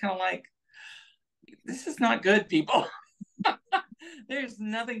 and I was kind of like, this is not good, people. There's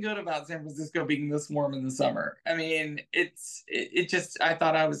nothing good about San Francisco being this warm in the summer. I mean, it just, I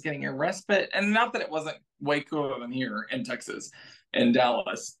thought I was getting a respite, and not that it wasn't way cooler than here in Texas, in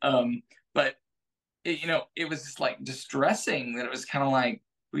Dallas. But it was just like distressing that it was kind of like,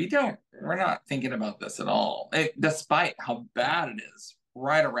 we're not thinking about this at all, despite how bad it is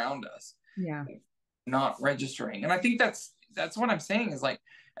right around us. Yeah. Not registering. And I think that's what I'm saying is like,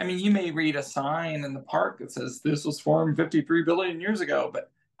 I mean, you may read a sign in the park that says this was formed 53 billion years ago,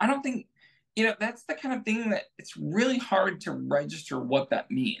 but I don't think, that's the kind of thing that it's really hard to register what that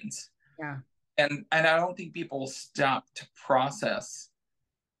means. Yeah. And I don't think people stop to process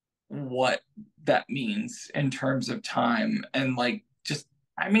what that means in terms of time. And like, just,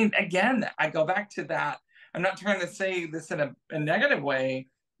 I mean, again, I go back to that. I'm not trying to say this in a negative way,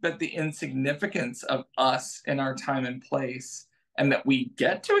 but the insignificance of us in our time and place, and that we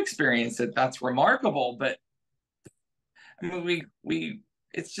get to experience it, that's remarkable. But I mean,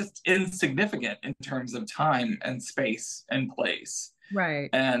 it's just insignificant in terms of time and space and place. Right.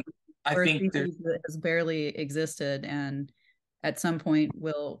 And I Or a think there's species that has barely existed and at some point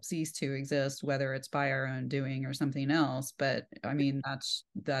will cease to exist, whether it's by our own doing or something else. But I mean,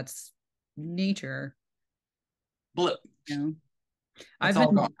 that's nature, blip. you know. It's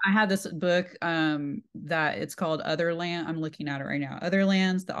all gone. I had this book that it's called Otherland. I'm looking at it right now.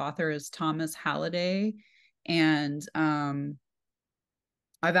 Otherlands. The author is Thomas Halliday. And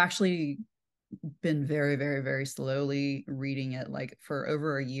I've actually been very, very, very slowly reading it, like for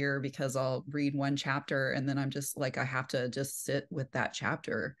over a year, because I'll read one chapter and then I'm just like, I have to just sit with that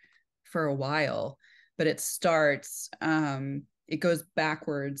chapter for a while. But it goes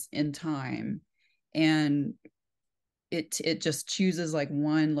backwards in time, and it just chooses like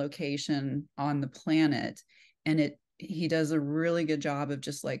one location on the planet, and he does a really good job of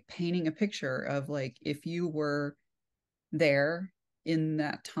just like painting a picture of like, if you were there in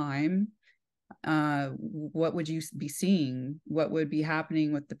that time, what would you be seeing? What would be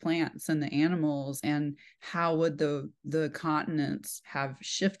happening with the plants and the animals, and how would the continents have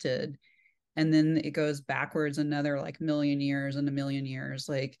shifted? And then it goes backwards another like million years and a million years,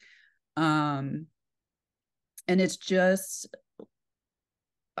 like, and it's just,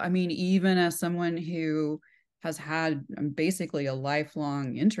 I mean, even as someone who has had basically a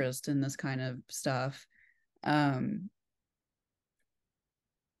lifelong interest in this kind of stuff, um,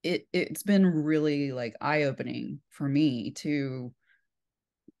 it's been really like eye-opening for me to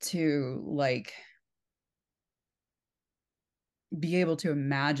like be able to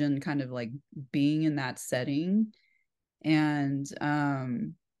imagine kind of like being in that setting, and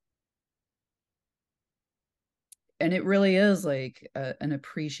and it really is like an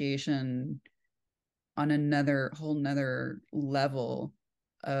appreciation on another whole nother level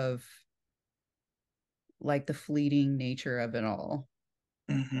of like the fleeting nature of it all.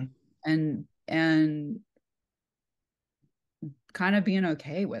 Mm-hmm. And kind of being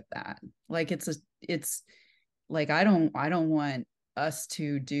okay with that. Like it's like, I don't want us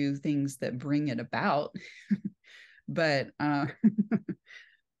to do things that bring it about. But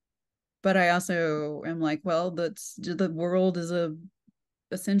but I also am like, well, the world is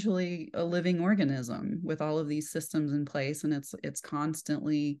essentially a living organism with all of these systems in place, and it's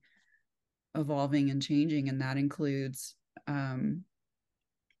constantly evolving and changing, and that includes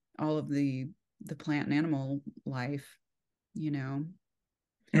all of the plant and animal life, you know.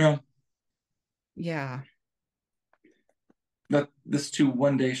 Yeah. Yeah. That this too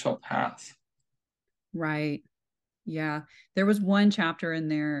one day shall pass. Right. Yeah. There was one chapter in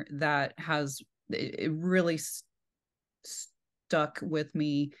there that it really stuck with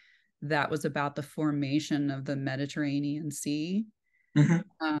me, that was about the formation of the Mediterranean Sea.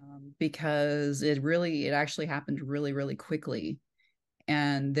 Mm-hmm. Because it actually happened really, really quickly.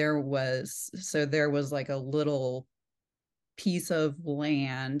 And there was like a little piece of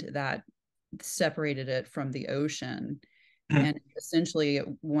land that separated it from the ocean. Mm-hmm. And essentially at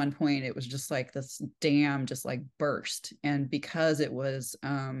one point it was just like this dam just like burst. And because it was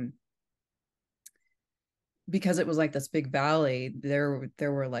like this big valley, there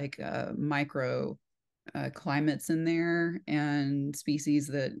were like micro climates in there, and species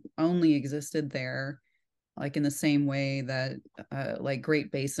that only existed there, like in the same way that like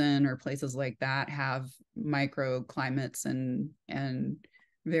Great Basin or places like that have microclimates and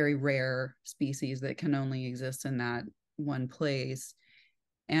very rare species that can only exist in that one place.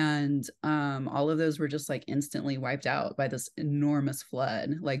 And all of those were just like instantly wiped out by this enormous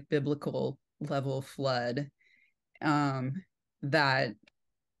flood, like biblical level flood, that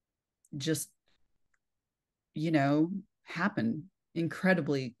just you know, happen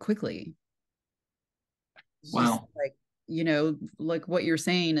incredibly quickly. It's just Wow. like, you know, like what you're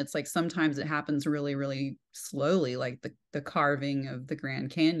saying, it's like sometimes it happens really, really slowly, like the carving of the Grand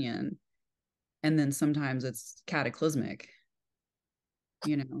Canyon. And then sometimes it's cataclysmic,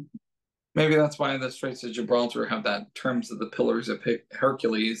 you know. Maybe that's why the Straits of Gibraltar have that terms of the Pillars of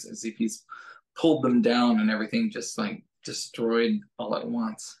Hercules, as if he's pulled them down and everything just like destroyed all at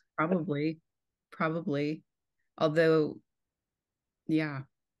once. Probably, probably. Although, yeah,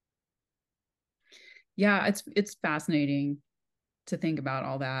 yeah, it's fascinating to think about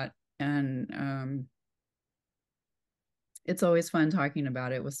all that. And it's always fun talking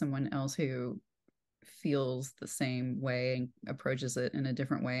about it with someone else who feels the same way and approaches it in a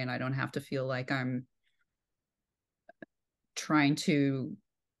different way. And I don't have to feel like I'm trying to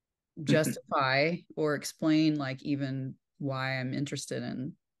justify or explain like even why I'm interested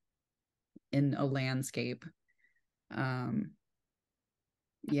in a landscape. Um,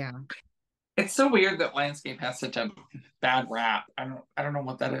 yeah. It's so weird that landscape has such a bad rap. I don't know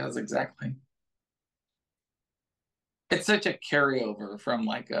what that is exactly. It's such a carryover from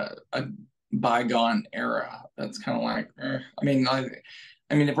like a bygone era. That's kind of like, I mean,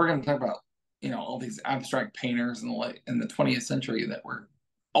 if we're going to talk about, all these abstract painters in the 20th century that were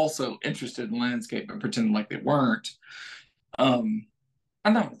also interested in landscape and pretend like they weren't, um,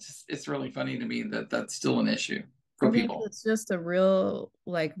 I don't know. It's really funny to me that that's still an issue I for think people. it's just a real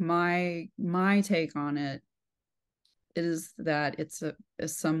like my take on it is that it's a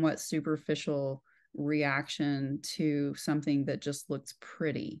somewhat superficial reaction to something that just looks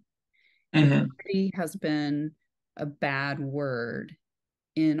pretty. And Hmm. pretty has been a bad word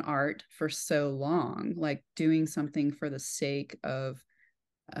in art for so long, like doing something for the sake of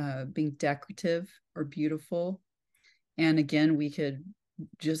being decorative or beautiful. And again, we could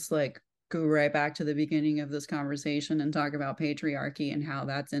just like go right back to the beginning of this conversation and talk about patriarchy and how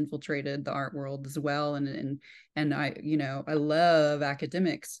that's infiltrated the art world as well. And I, you know, I love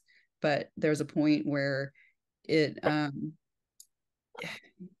academics, but there's a point where it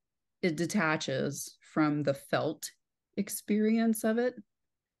it detaches from the felt experience of it.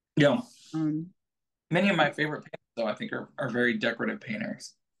 Yeah. Um, Many of my favorite painters, though, I think are very decorative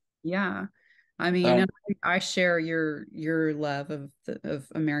painters. yeah, I mean, So, and I share your love of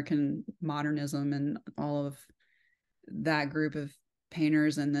American modernism and all of that group of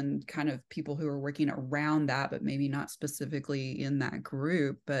painters, and then kind of people who are working around that, but maybe not specifically in that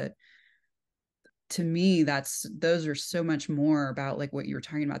group. But to me, those are so much more about like what you're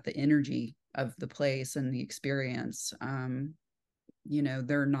talking about, the energy of the place and the experience. You know,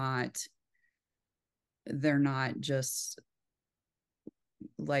 they're not just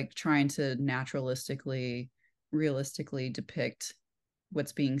like trying to naturalistically realistically depict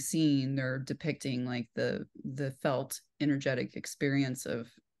what's being seen. They're depicting like the felt energetic experience of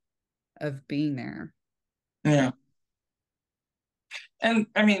being there. yeah. And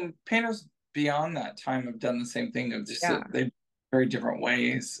I mean, painters beyond that time have done the same thing of just Yeah. that they very different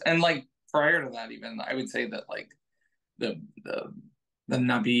ways. And like prior to that, even I would say that like the the the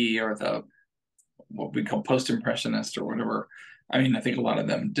Nabi or the what we call post impressionist or whatever. I mean, I think a lot of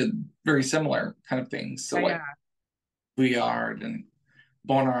them did very similar kind of things. So Yeah, like yeah. Vuillard and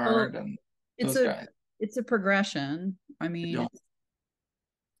Well, Bonnard and it's those a guys. it's a progression. I mean, You know,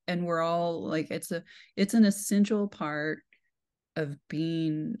 and we're all like it's an essential part of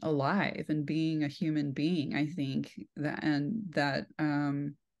being alive and being a human being. I think that and that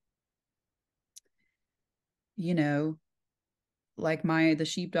you know, like the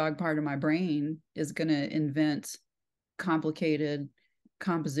sheepdog part of my brain is going to invent complicated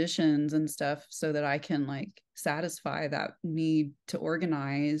compositions and stuff so that I can like satisfy that need to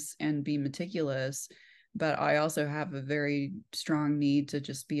organize and be meticulous. But I also have a very strong need to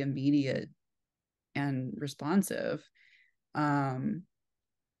just be immediate and responsive. Um,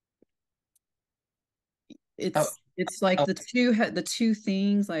 oh, it's like oh, the two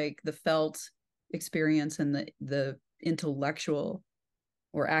things, like the felt experience and the intellectual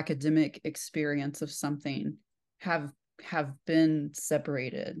or academic experience of something have have been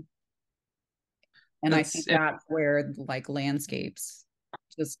separated. And I think that's that's where like landscapes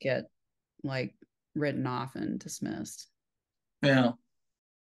just get like written off and dismissed. yeah.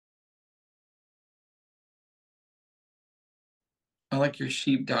 I like your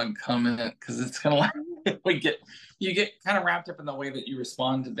sheepdog comment because it's kind of like you get kind of wrapped up in the way that you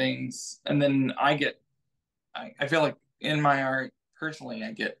respond to things, and then I feel like in my art personally,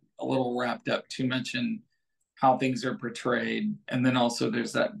 I get a little wrapped up too much in how things are portrayed, and then also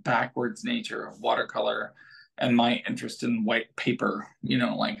there's that backwards nature of watercolor and my interest in white paper.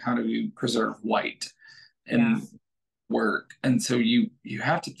 Like how do you preserve white? Yeah. in work. And so you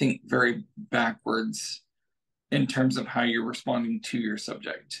have to think very backwards in terms of how you're responding to your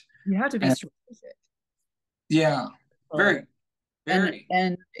subject. You have to be And strategic. yeah, Color. very, very.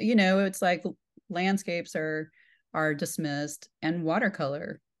 And it's like landscapes are dismissed and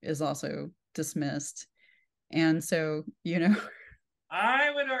watercolor is also dismissed. And so,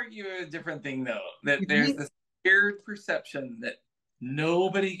 I would argue a different thing though, that you there's think, this weird perception that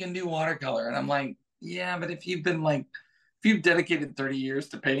nobody can do watercolor. And I'm like, yeah, but if you've dedicated 30 years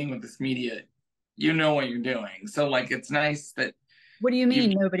to painting with this media, you know what you're doing. So like it's nice that what do you you've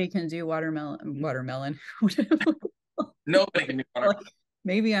mean nobody can do watermelon? nobody can do watercolor.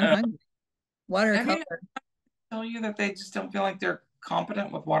 Maybe I'm Uh, hungry. have Watercolor. you tell you that they just don't feel like they're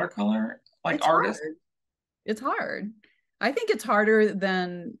competent with watercolor, like It's artists? hard. It's hard. I think it's harder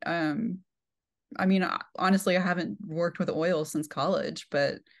than I mean, honestly, I haven't worked with oil since college,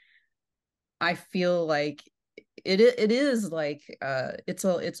 but I feel like it is like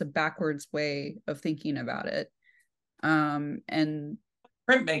it's a backwards way of thinking about it. And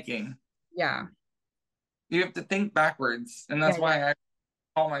Printmaking, yeah. you have to think backwards, and Yeah, that's yeah. why I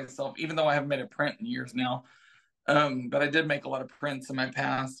call myself, even though I haven't made a print in years now, but I did make a lot of prints in my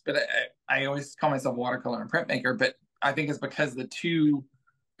past. But I always call myself watercolor and printmaker. But I think it's because the two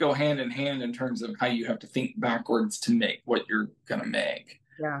go hand in hand in terms of how you have to think backwards to make what you're gonna make.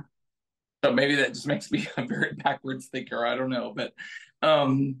 Yeah. So maybe that just makes me a very backwards thinker. I don't know, but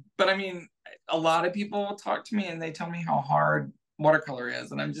I mean, a lot of people talk to me and they tell me how hard watercolor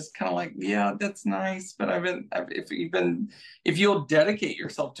is, and I'm just kind of like, yeah, that's nice, but if you'll dedicate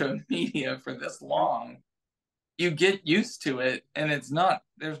yourself to a media for this long, you get used to it, and it's not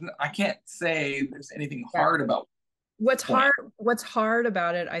I can't say there's anything Yeah. hard about What's point. hard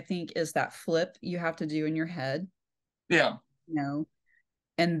about it, I think, is that flip you have to do in your head, Yeah, you know,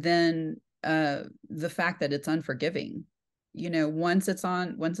 and then the fact that it's unforgiving. Once it's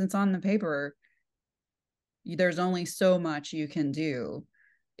on the paper, there's only so much you can do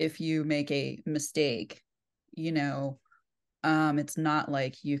if you make a mistake, you know. It's not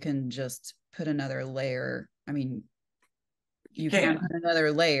like you can just put another layer. I mean, you you can can, put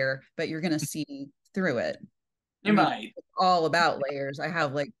another layer, but you're going to see through it. I you mean, might. it's all about layers. I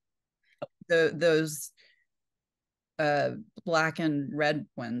have like those uh black and red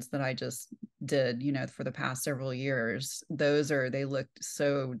ones that I just did, for the past several years. They look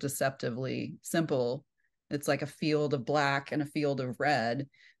so deceptively simple. It's like a field of black and a field of red,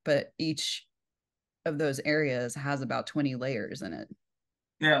 but each of those areas has about 20 layers in it,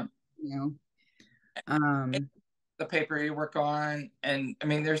 Yeah. you know. Um The paper you work on, and I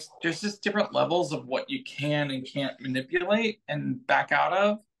mean there's just different levels of what you can and can't manipulate and back out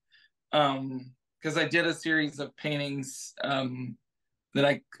of. Because I did a series of paintings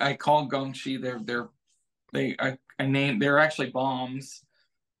that I call gongshi. I named, they're actually bombs,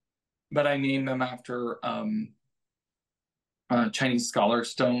 but I named them after Chinese scholar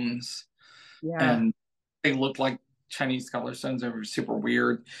stones, yeah. and they look like Chinese scholar stones. They were super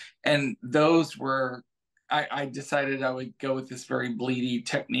weird, and those were. I decided I would go with this very bleedy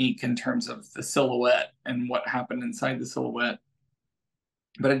technique in terms of the silhouette and what happened inside the silhouette.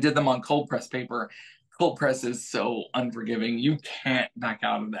 But I did them on cold press paper. Cold press is so unforgiving. You can't back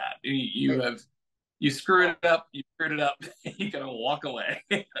out of that. You screw it up, you screwed it up, you gotta walk away,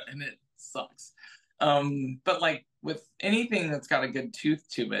 and it sucks. But like with anything that's got a good tooth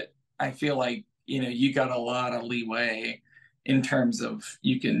to it, I feel like you got a lot of leeway in terms of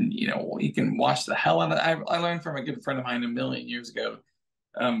you can wash the hell out of it. I learned from a good friend of mine a million years ago.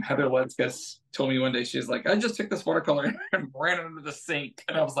 Heather Ledskus told me one day, she was like, I just took this watercolor and ran it into the sink.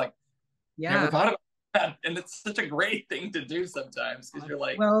 And I was like, never Yeah. thought about that. And it's such a great thing to do sometimes because you're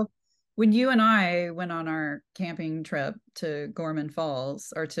like, Well, when you and I went on our camping trip to Gorman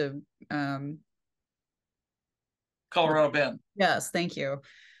Falls, or to Colorado Bend. yes, thank you.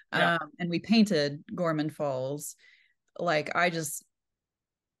 Yeah. And we painted Gorman Falls. Like, I just,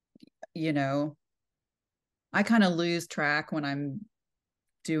 you know, I kind of lose track when I'm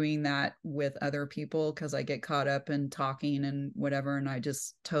doing that with other people because I get caught up in talking and whatever. And I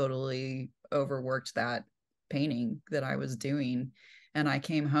just totally overworked that painting that I was doing. And I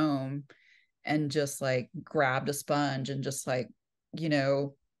came home and just like grabbed a sponge and just like, you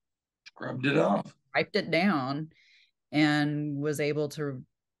know, Scrubbed it off. wiped it down and was able to,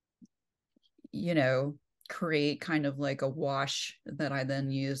 you know, create kind of like a wash that I then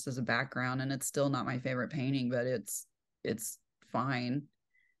used as a background. And it's still not my favorite painting, but it's fine.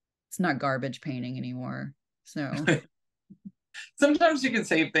 It's not garbage painting anymore. So Sometimes you can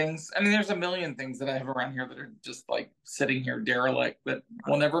save things. I mean, there's a million things that I have around here that are just like sitting here derelict that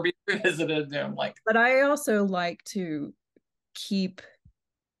will never be revisited. And I'm like, But I also like to keep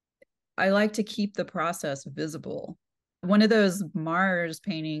I like to keep the process visible. One of those Mars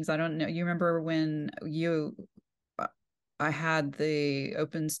paintings, I don't know, you remember when you I had the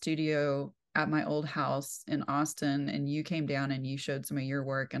open studio at my old house in Austin and you came down and you showed some of your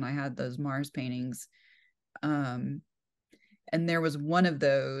work and I had those Mars paintings. Um and there was one of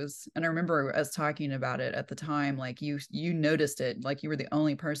those and I remember us talking about it at the time like you noticed it like you were the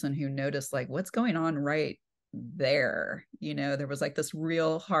only person who noticed like what's going on right there, there was like this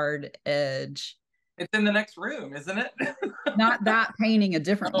real hard edge. it's in the next room, isn't it? Not that painting, a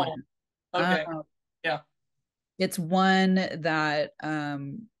different Oh, one. uh, okay. Yeah. it's one that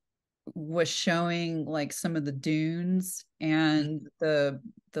was showing like some of the dunes and the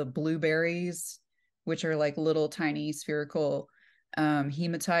blueberries, which are like little tiny spherical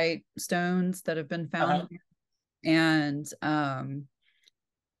hematite stones that have been Uh-huh. found. And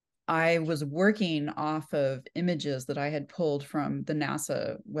I was working off of images that I had pulled from the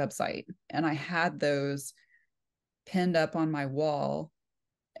NASA website, and I had those pinned up on my wall.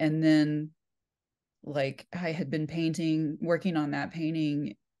 And then, like, I had been working on that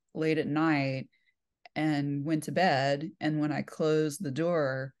painting late at night and went to bed. And when I closed the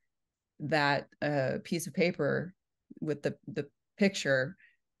door, that piece of paper with the picture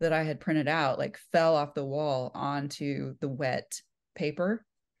that I had printed out like fell off the wall onto the wet paper.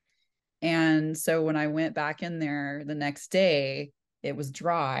 And so when I went back in there the next day, it was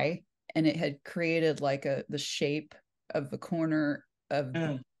dry and it had created like the shape of the corner of the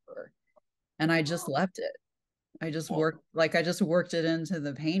Mm. paper. And I just left it. Well, I just worked it into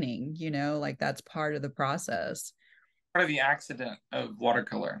the painting, like that's part of the process. part of the accident of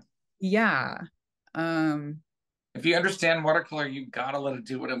watercolor. Yeah. Um, If you understand watercolor, you gotta let it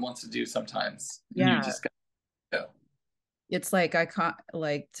do what it wants to do sometimes. And you yeah. just gotta go. It's like I caught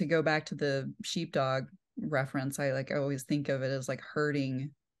like to go back to the sheepdog reference. I always think of it as like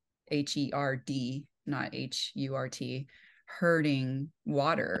herding, HERD, not HURT, herding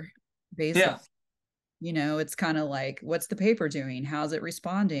water, basically. Yeah. It's kind of like what's the paper doing? How's it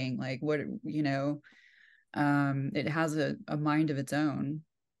responding? Like it has a mind of its own.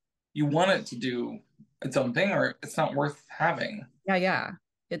 You want it to do its own thing or it's not worth having. Yeah, yeah.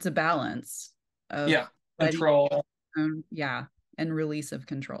 It's a balance of Yeah. letting Control. yeah, and release of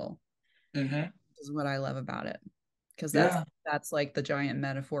control Hmm. is what I love about it. Because Yeah. that's like the giant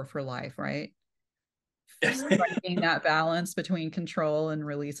metaphor for life, right? Striking that balance between control and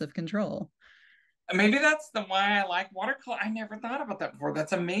release of control. Maybe that's the why I like watercolor. I never thought about that before.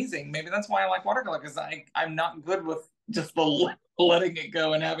 That's amazing. Maybe that's why I like watercolor because I'm not good with just the letting it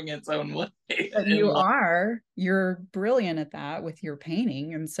go and having its own way But in life. you're brilliant at that with your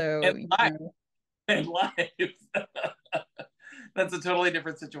painting. And In so, life, in life. That's a totally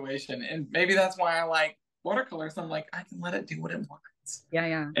different situation, and maybe that's why I like watercolors. I'm like I can let it do what it wants. yeah,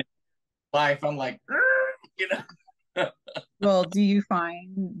 yeah. In life, I'm like, you know. Well, do you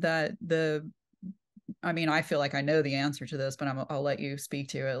find that I mean, I feel like I know the answer to this, but I'll let you speak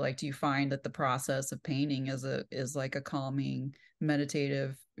to it. Like, do you find that the process of painting is like a calming,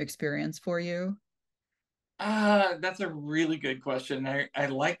 meditative experience for you? That's a really good question. I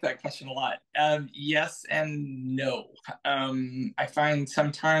like that question a lot. Yes and no. I find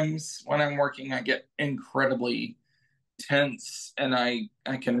sometimes when I'm working, I get incredibly tense and I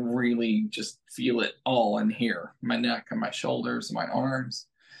can really just feel it all in here, my neck and my shoulders, my arms.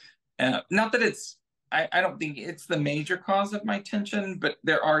 Not that I don't think it's the major cause of my tension, but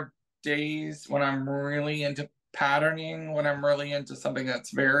there are days when I'm really into patterning, when I'm really into something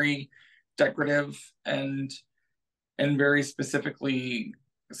that's very decorative and very specifically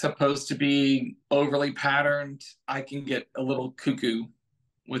supposed to be overly patterned. I can get a little cuckoo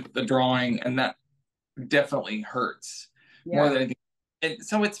with the drawing, and that definitely hurts more Yeah, than anything. And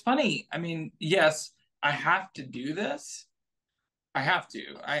so it's funny. I mean, yes, I have to do this. I have to.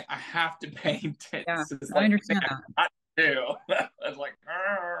 I have to paint. yeah. It's just I like the thing understand I that. got to do. It's like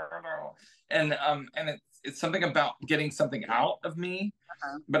no. And it's something about getting something out of me,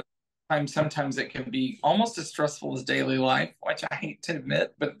 Uh-huh. but sometimes it can be almost as stressful as daily life, which I hate to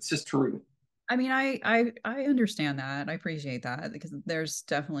admit, but it's just true. I mean, I understand that. I appreciate that because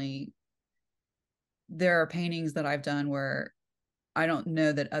there are paintings that I've done where I don't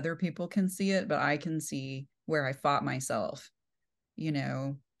know that other people can see it, but I can see where I fought myself, you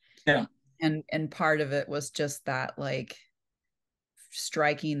know. Yeah. And part of it was just that like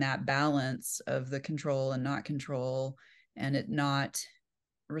striking that balance of the control and not control and it not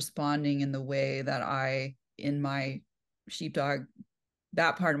responding in the way that I in my sheepdog,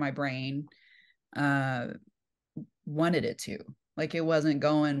 that part of my brain uh wanted it to. Like it wasn't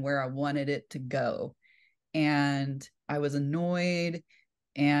going where I wanted it to go. And I was annoyed,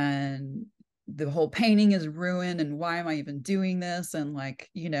 and the whole painting is ruined, and why am I even doing this? And like,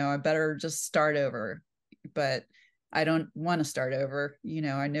 I better just start over. But I don't want to start over.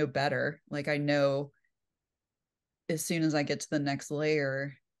 I know better. Like I know as soon as I get to the next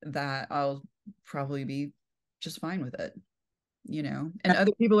layer that I'll probably be just fine with it, and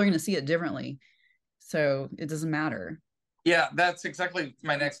other people are going to see it differently. So it doesn't matter. Yeah, that's exactly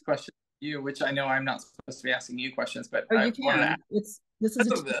my next question to you, which I know I'm not supposed to be asking you questions, but Oh, I you wanted to can. ask This is a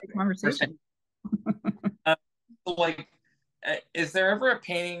because of the two-way conversation. uh, like, is there ever a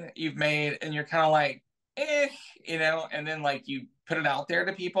painting you've made and you're kind of like, and then like you put it out there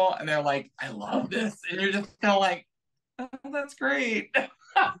to people and they're like, I love this, and you're just kind of like, oh, that's great.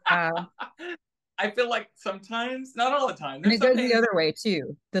 Yeah. I feel like sometimes, not all the time, And there's it some goes the paintings. other way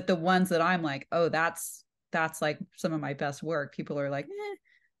too, that the ones that I'm like, oh, that's like some of my best work. People are like,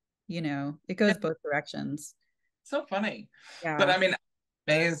 it goes both directions. So funny. But Yeah. I mean, I'm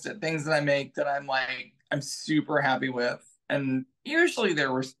amazed at things that I make that I'm like, I'm super happy with. And usually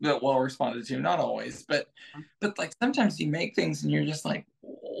they're well responded to, not always, but like sometimes you make things and you're just like,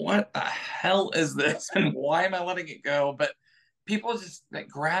 what the hell is this? And why am I letting it go? But people just like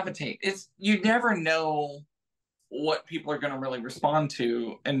gravitate. It's you never know what people are going to really respond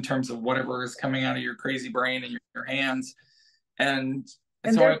to in terms of whatever is coming out of your crazy brain and your hands. And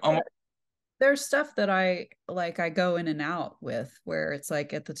And so I'm there's stuff that I go in and out with, where it's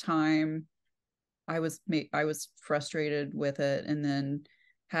like at the time I was frustrated with it, and then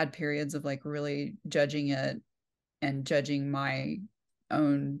had periods of like really judging it and judging my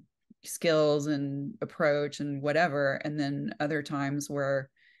own skills and approach and whatever, and then other times where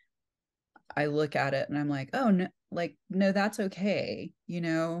I look at it and I'm like, oh no, like no, that's okay,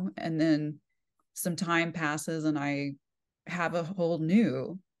 and then some time passes and I have a whole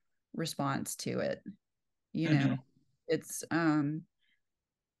new response to it, you know. Mhm. It's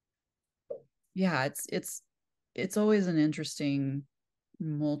yeah, it's always an interesting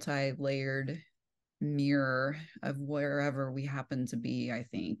multi-layered mirror of wherever we happen to be, I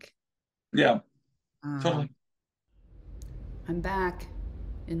think. Yeah, um totally. I'm back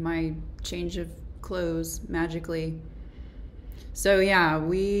in my change of clothes magically. So yeah,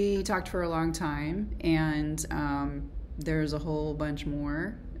 we talked for a long time, and there's a whole bunch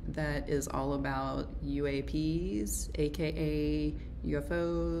more that is all about UAPs, aka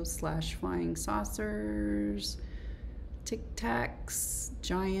UFOs slash flying saucers, tic tacs,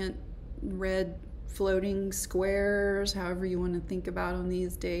 giant red floating squares, however you want to think about them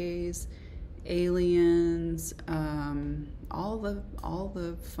these days, aliens, all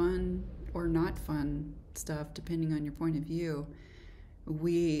the fun or not fun stuff, depending on your point of view.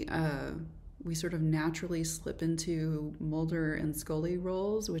 We we sort of naturally slip into Mulder and Scully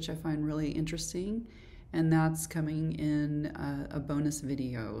roles, which I find really interesting, and that's coming in a bonus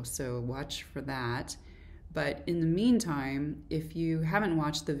video. So watch for that. But in the meantime, if you haven't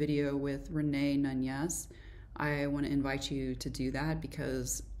watched the video with Renee Nunez, I want to invite you to do that,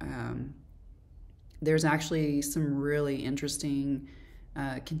 because there's actually some really interesting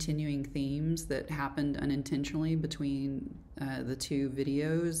continuing themes that happened unintentionally between the two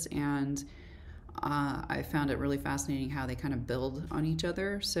videos, and I found it really fascinating how they kind of build on each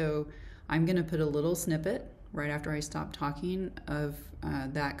other. So I'm going to put a little snippet right after I stop talking of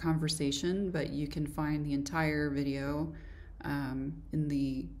that conversation, but you can find the entire video in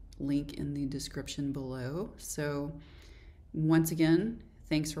the link in the description below. So once again,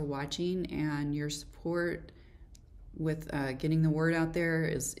 thanks for watching, and your support with getting the word out there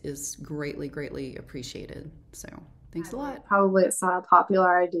is greatly appreciated. So thanks a lot. Probably it's not a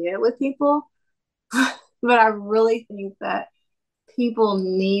popular idea with people, but I really think that people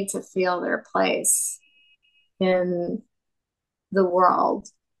need to feel their place in the world.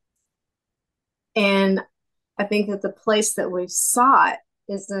 And I think that the place that we've sought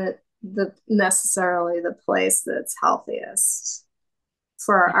isn't the necessarily the place that's healthiest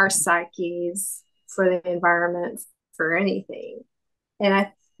for our psyches, for the environment, for anything. And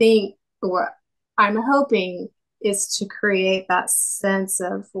I think what I'm hoping is to create that sense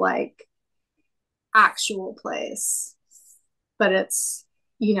of like actual place. But it's,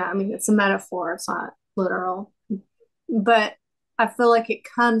 I mean, it's a metaphor, it's not literal. But I feel like it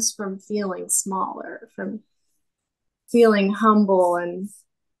comes from feeling smaller, from feeling humble and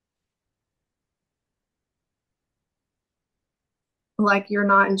like you're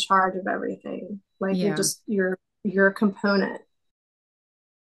not in charge of everything. Like Yeah. you're a component.